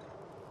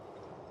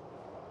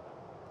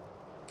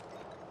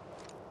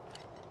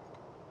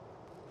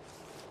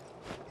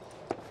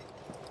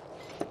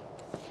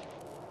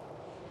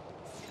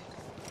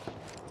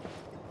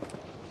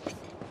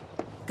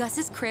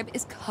 Gus's crib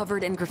is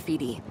covered in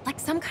graffiti, like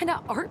some kind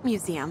of art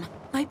museum.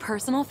 My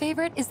personal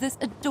favorite is this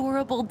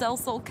adorable Del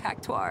Sol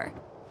cactuar.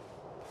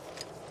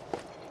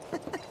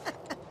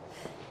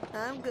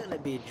 I'm gonna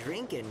be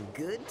drinking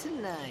good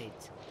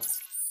tonight.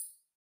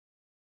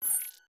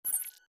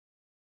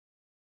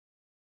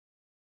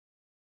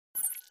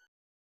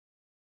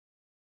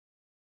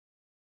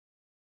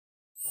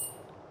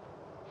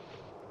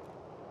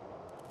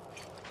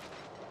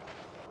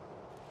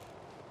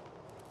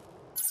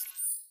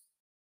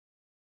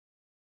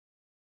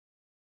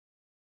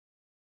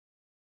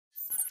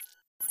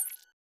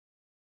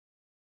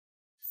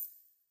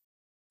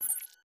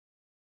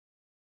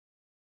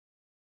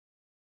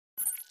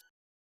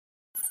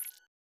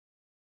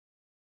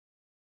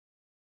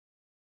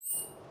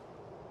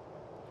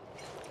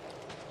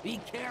 Be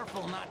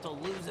careful not to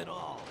lose it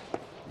all,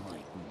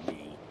 like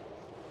me.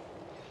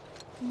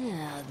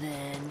 Now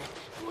then,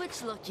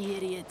 which lucky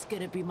idiot's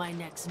gonna be my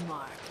next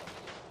mark?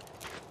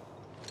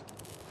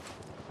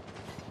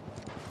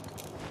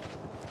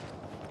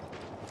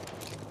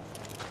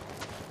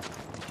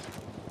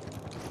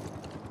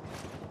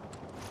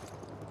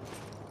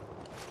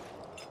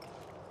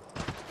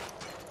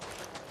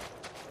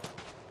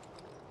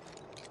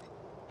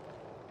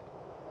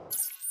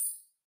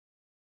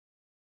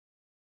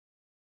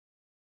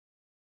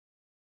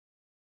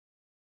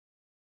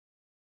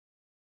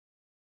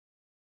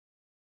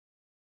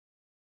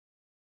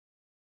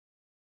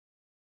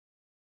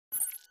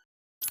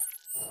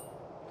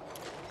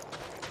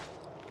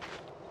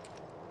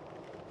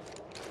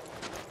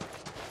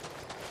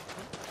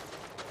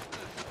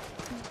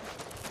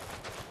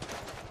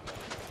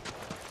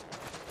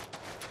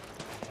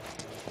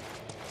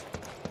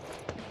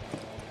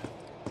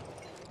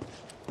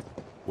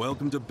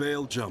 Welcome to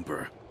Bale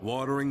Jumper,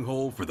 watering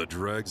hole for the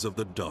dregs of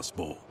the Dust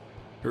Bowl.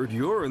 Heard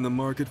you're in the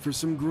market for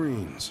some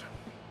greens.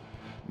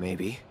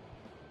 Maybe.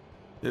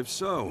 If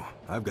so,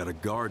 I've got a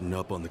garden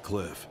up on the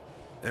cliff.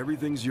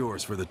 Everything's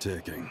yours for the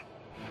taking.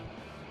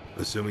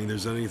 Assuming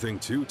there's anything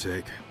to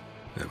take.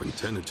 Haven't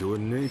tended to it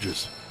in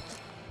ages.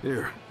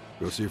 Here,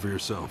 go see for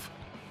yourself.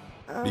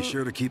 Be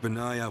sure to keep an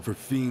eye out for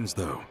fiends,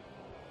 though.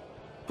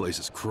 Place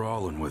is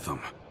crawling with them.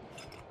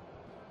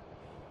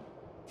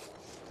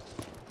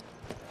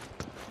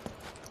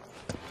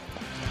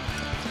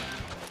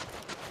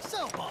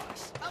 So,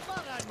 boss, how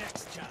about our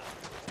next job?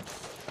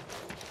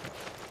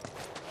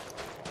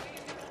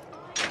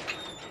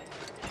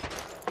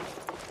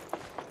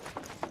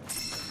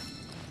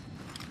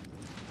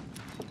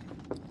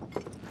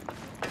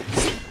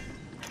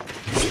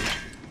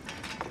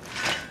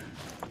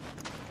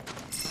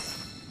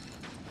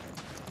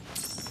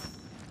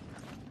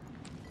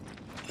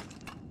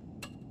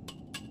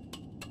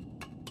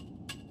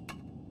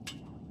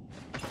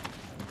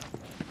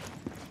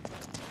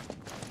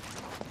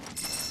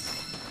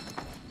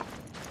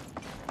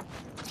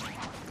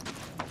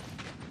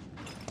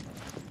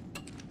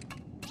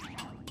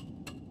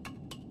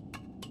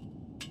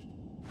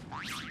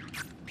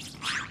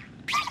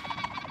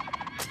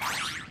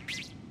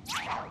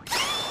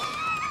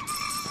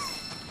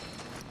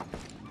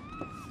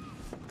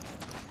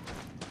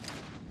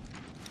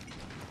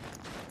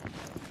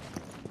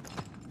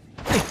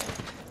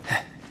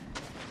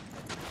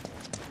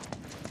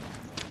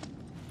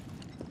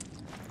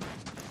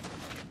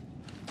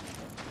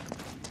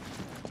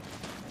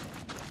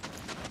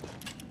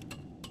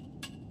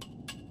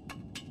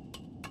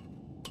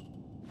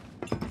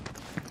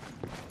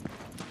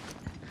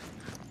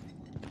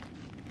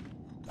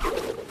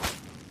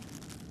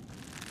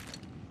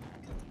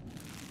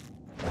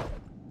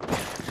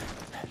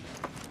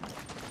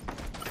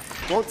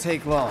 Won't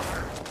take long.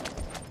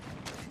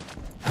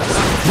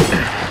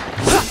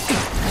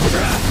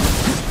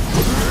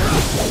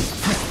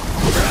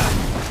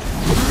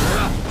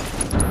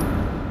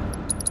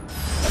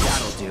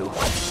 That'll do.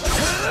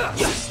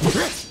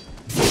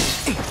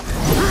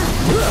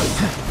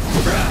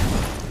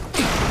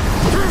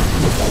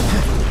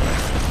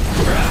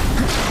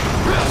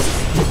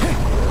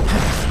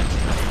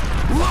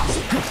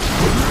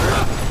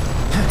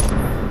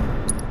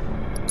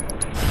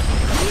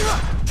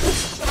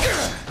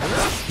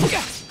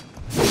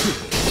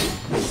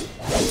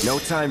 No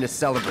time to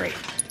celebrate.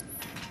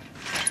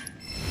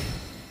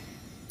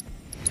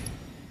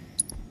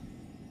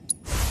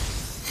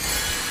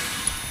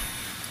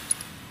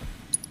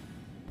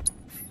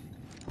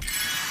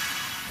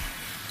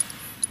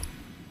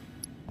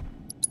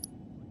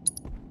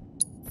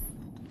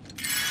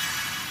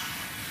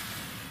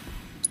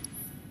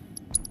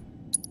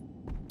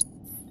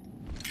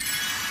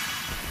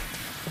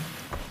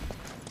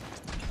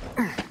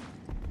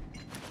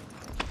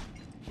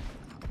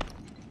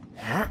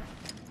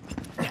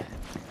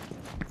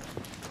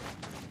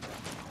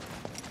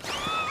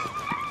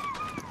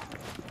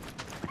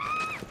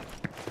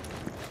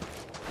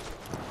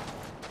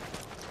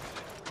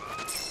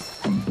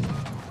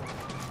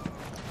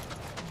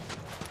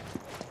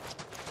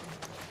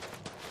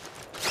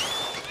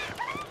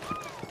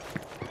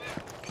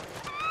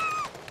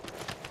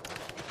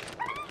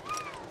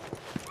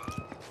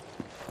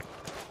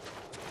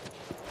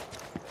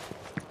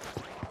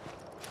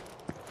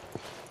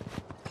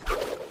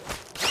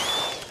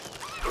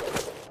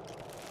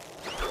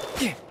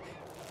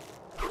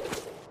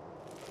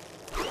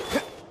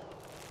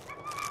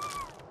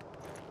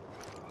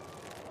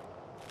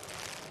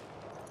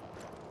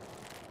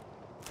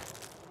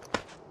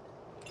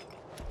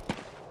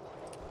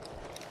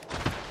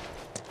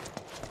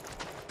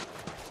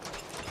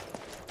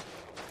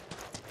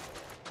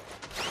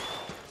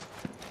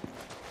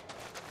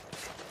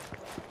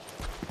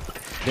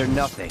 They're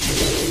nothing.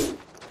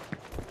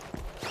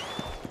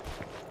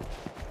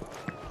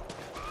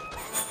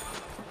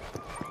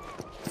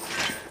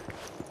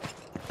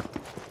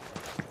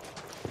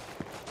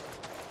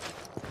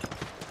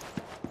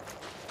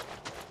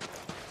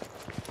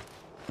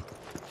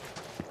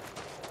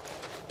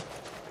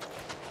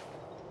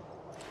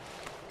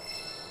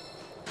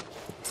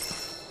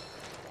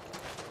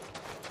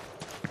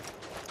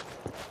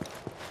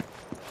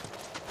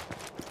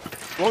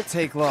 Won't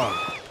take long.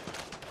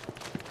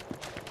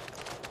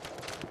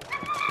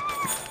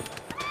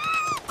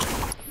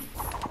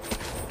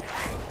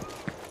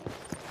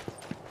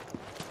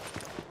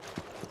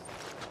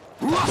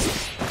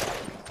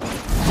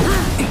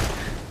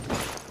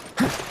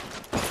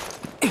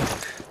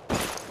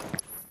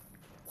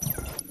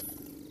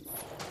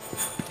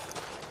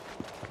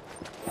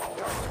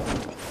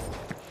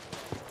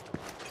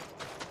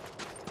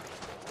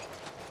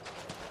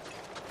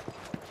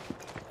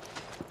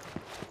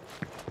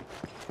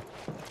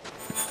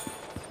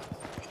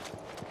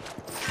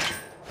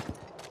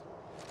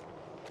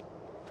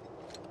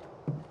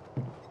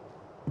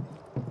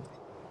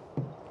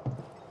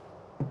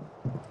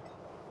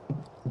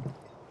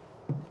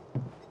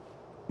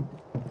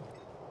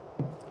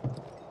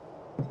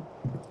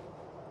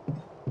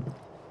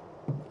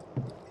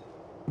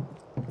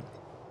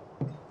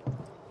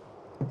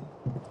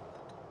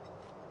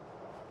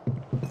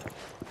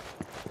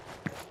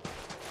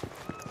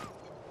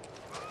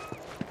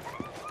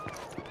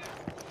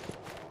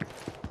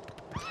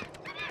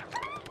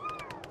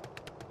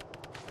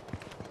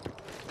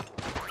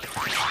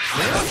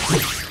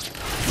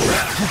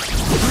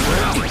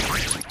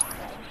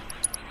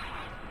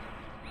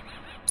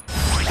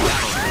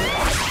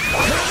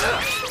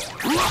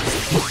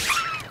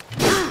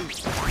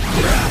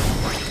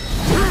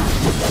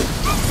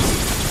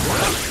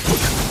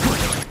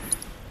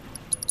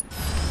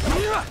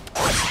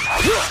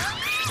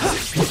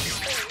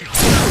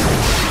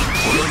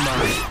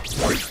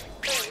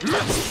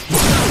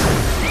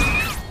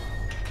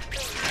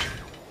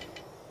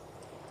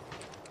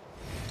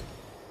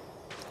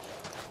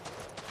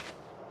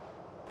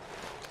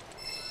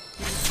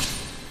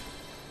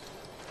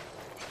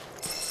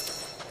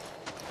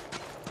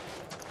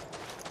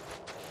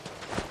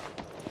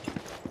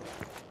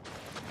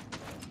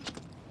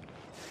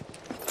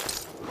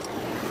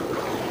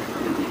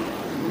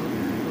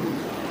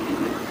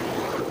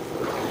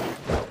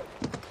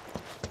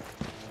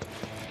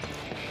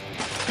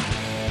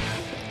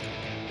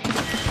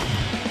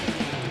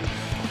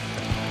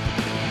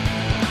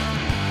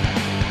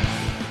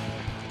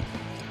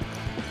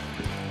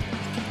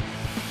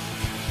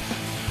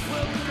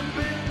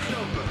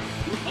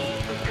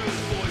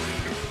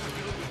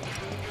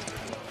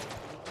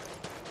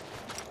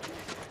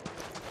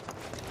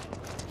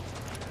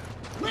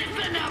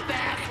 Listen up,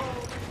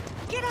 asshole!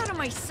 Get out of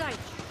my sight!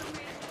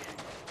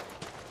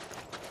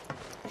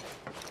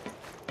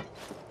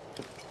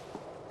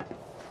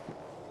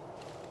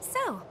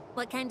 So,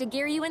 what kind of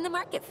gear are you in the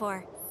market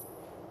for?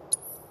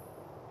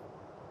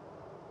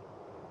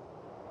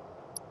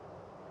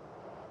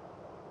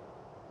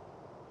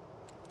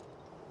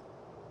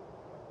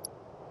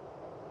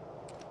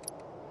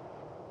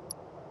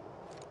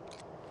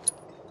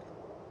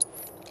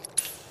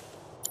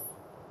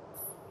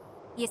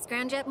 You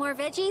scrounge up more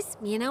veggies,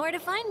 you know where to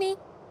find me.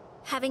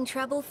 Having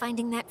trouble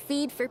finding that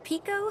feed for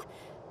Pico?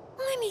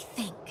 Let me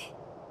think.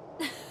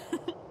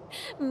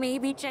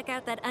 Maybe check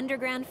out that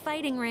underground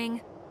fighting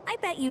ring. I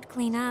bet you'd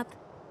clean up.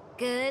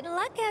 Good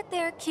luck out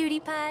there,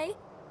 cutie pie.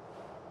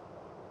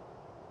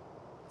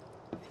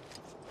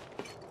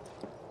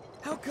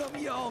 How come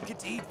y'all get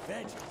to eat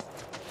veggies?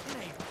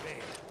 It ain't